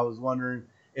 I was wondering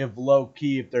if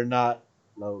if they're not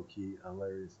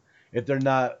hilarious, if they're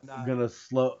not gonna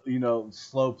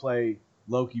slow play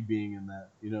Loki being in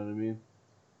that, you know what I mean?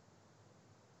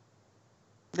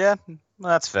 Yeah,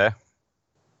 that's fair.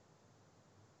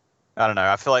 I don't know.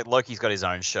 I feel like Loki's got his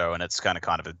own show, and it's kind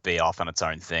of a be off on its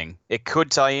own thing. It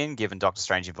could tie in, given Doctor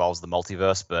Strange involves the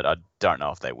multiverse, but I don't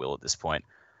know if they will at this point.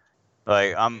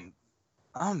 Like, I'm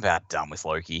about done with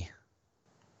Loki,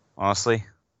 honestly.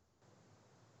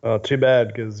 Oh, too bad,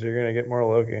 because you're gonna get more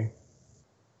Loki.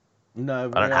 No,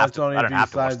 I don't have to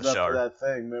watch the show. For that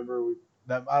thing. Remember,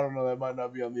 I don't know. That might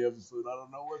not be on the episode. I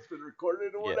don't know what's been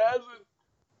recorded and what hasn't.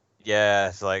 Yeah,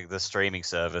 it's like the streaming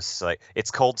service. Like, it's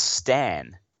called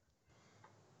Stan.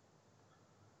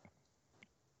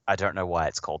 I don't know why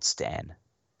it's called Stan.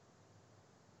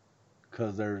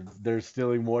 Because they're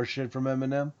stealing more shit from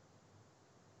Eminem.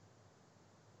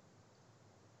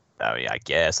 I mean, I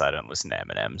guess I don't listen to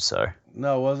Eminem, so.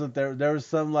 No, wasn't there? There was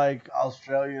some like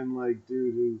Australian like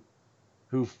dude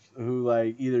who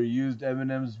like either used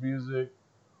Eminem's music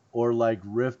or like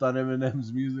riffed on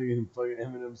Eminem's music, and fucking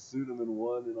Eminem sued him and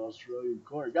won in Australian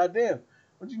court. Goddamn,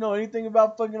 don't you know anything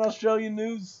about fucking Australian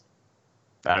news?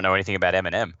 I don't know anything about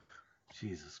Eminem.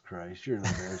 Jesus Christ, you're an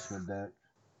embarrassment, Dak.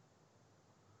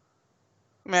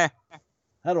 Meh.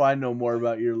 How do I know more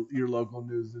about your local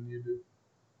news than you do?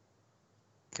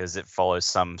 Because it follows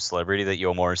some celebrity that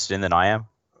you're more interested in than I am.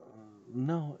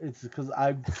 No, it's because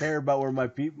I care about where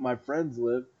my friends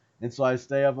live, and so I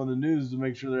stay up on the news to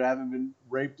make sure they haven't been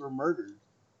raped or murdered.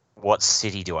 What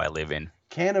city do I live in?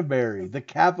 Canterbury, the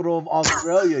capital of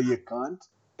Australia, you cunt.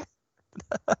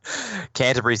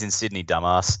 Canterbury's in Sydney,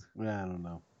 dumbass. I don't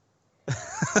know.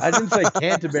 I didn't say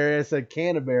Canterbury, I said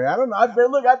Canterbury. I don't know. I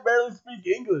barely speak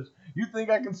English. You think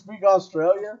I can speak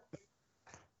Australia?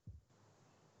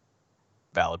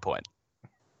 Valid point.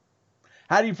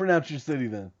 How do you pronounce your city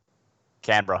then?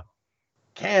 Canberra.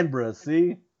 Canberra,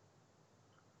 see?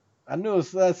 I knew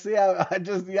it was, see, I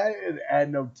didn't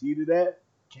add no T to that.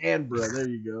 Canberra, there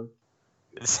you go.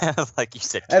 It sounds like you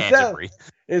said Canterbury.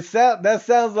 That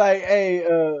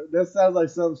sounds like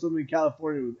something in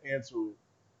California would answer with.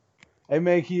 Hey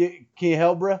man, can you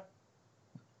help, bruh?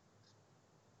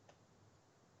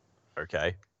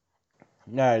 Okay.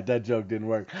 All right, that joke didn't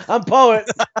work. I'm Poet.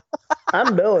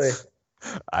 I'm Billy.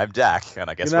 I'm Dak, and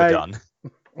I guess Good we're night.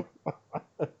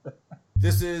 done.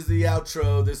 This is the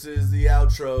outro. This is the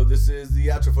outro. This is the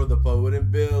outro for the Poet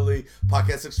and Billy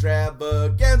podcast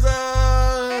extravaganza.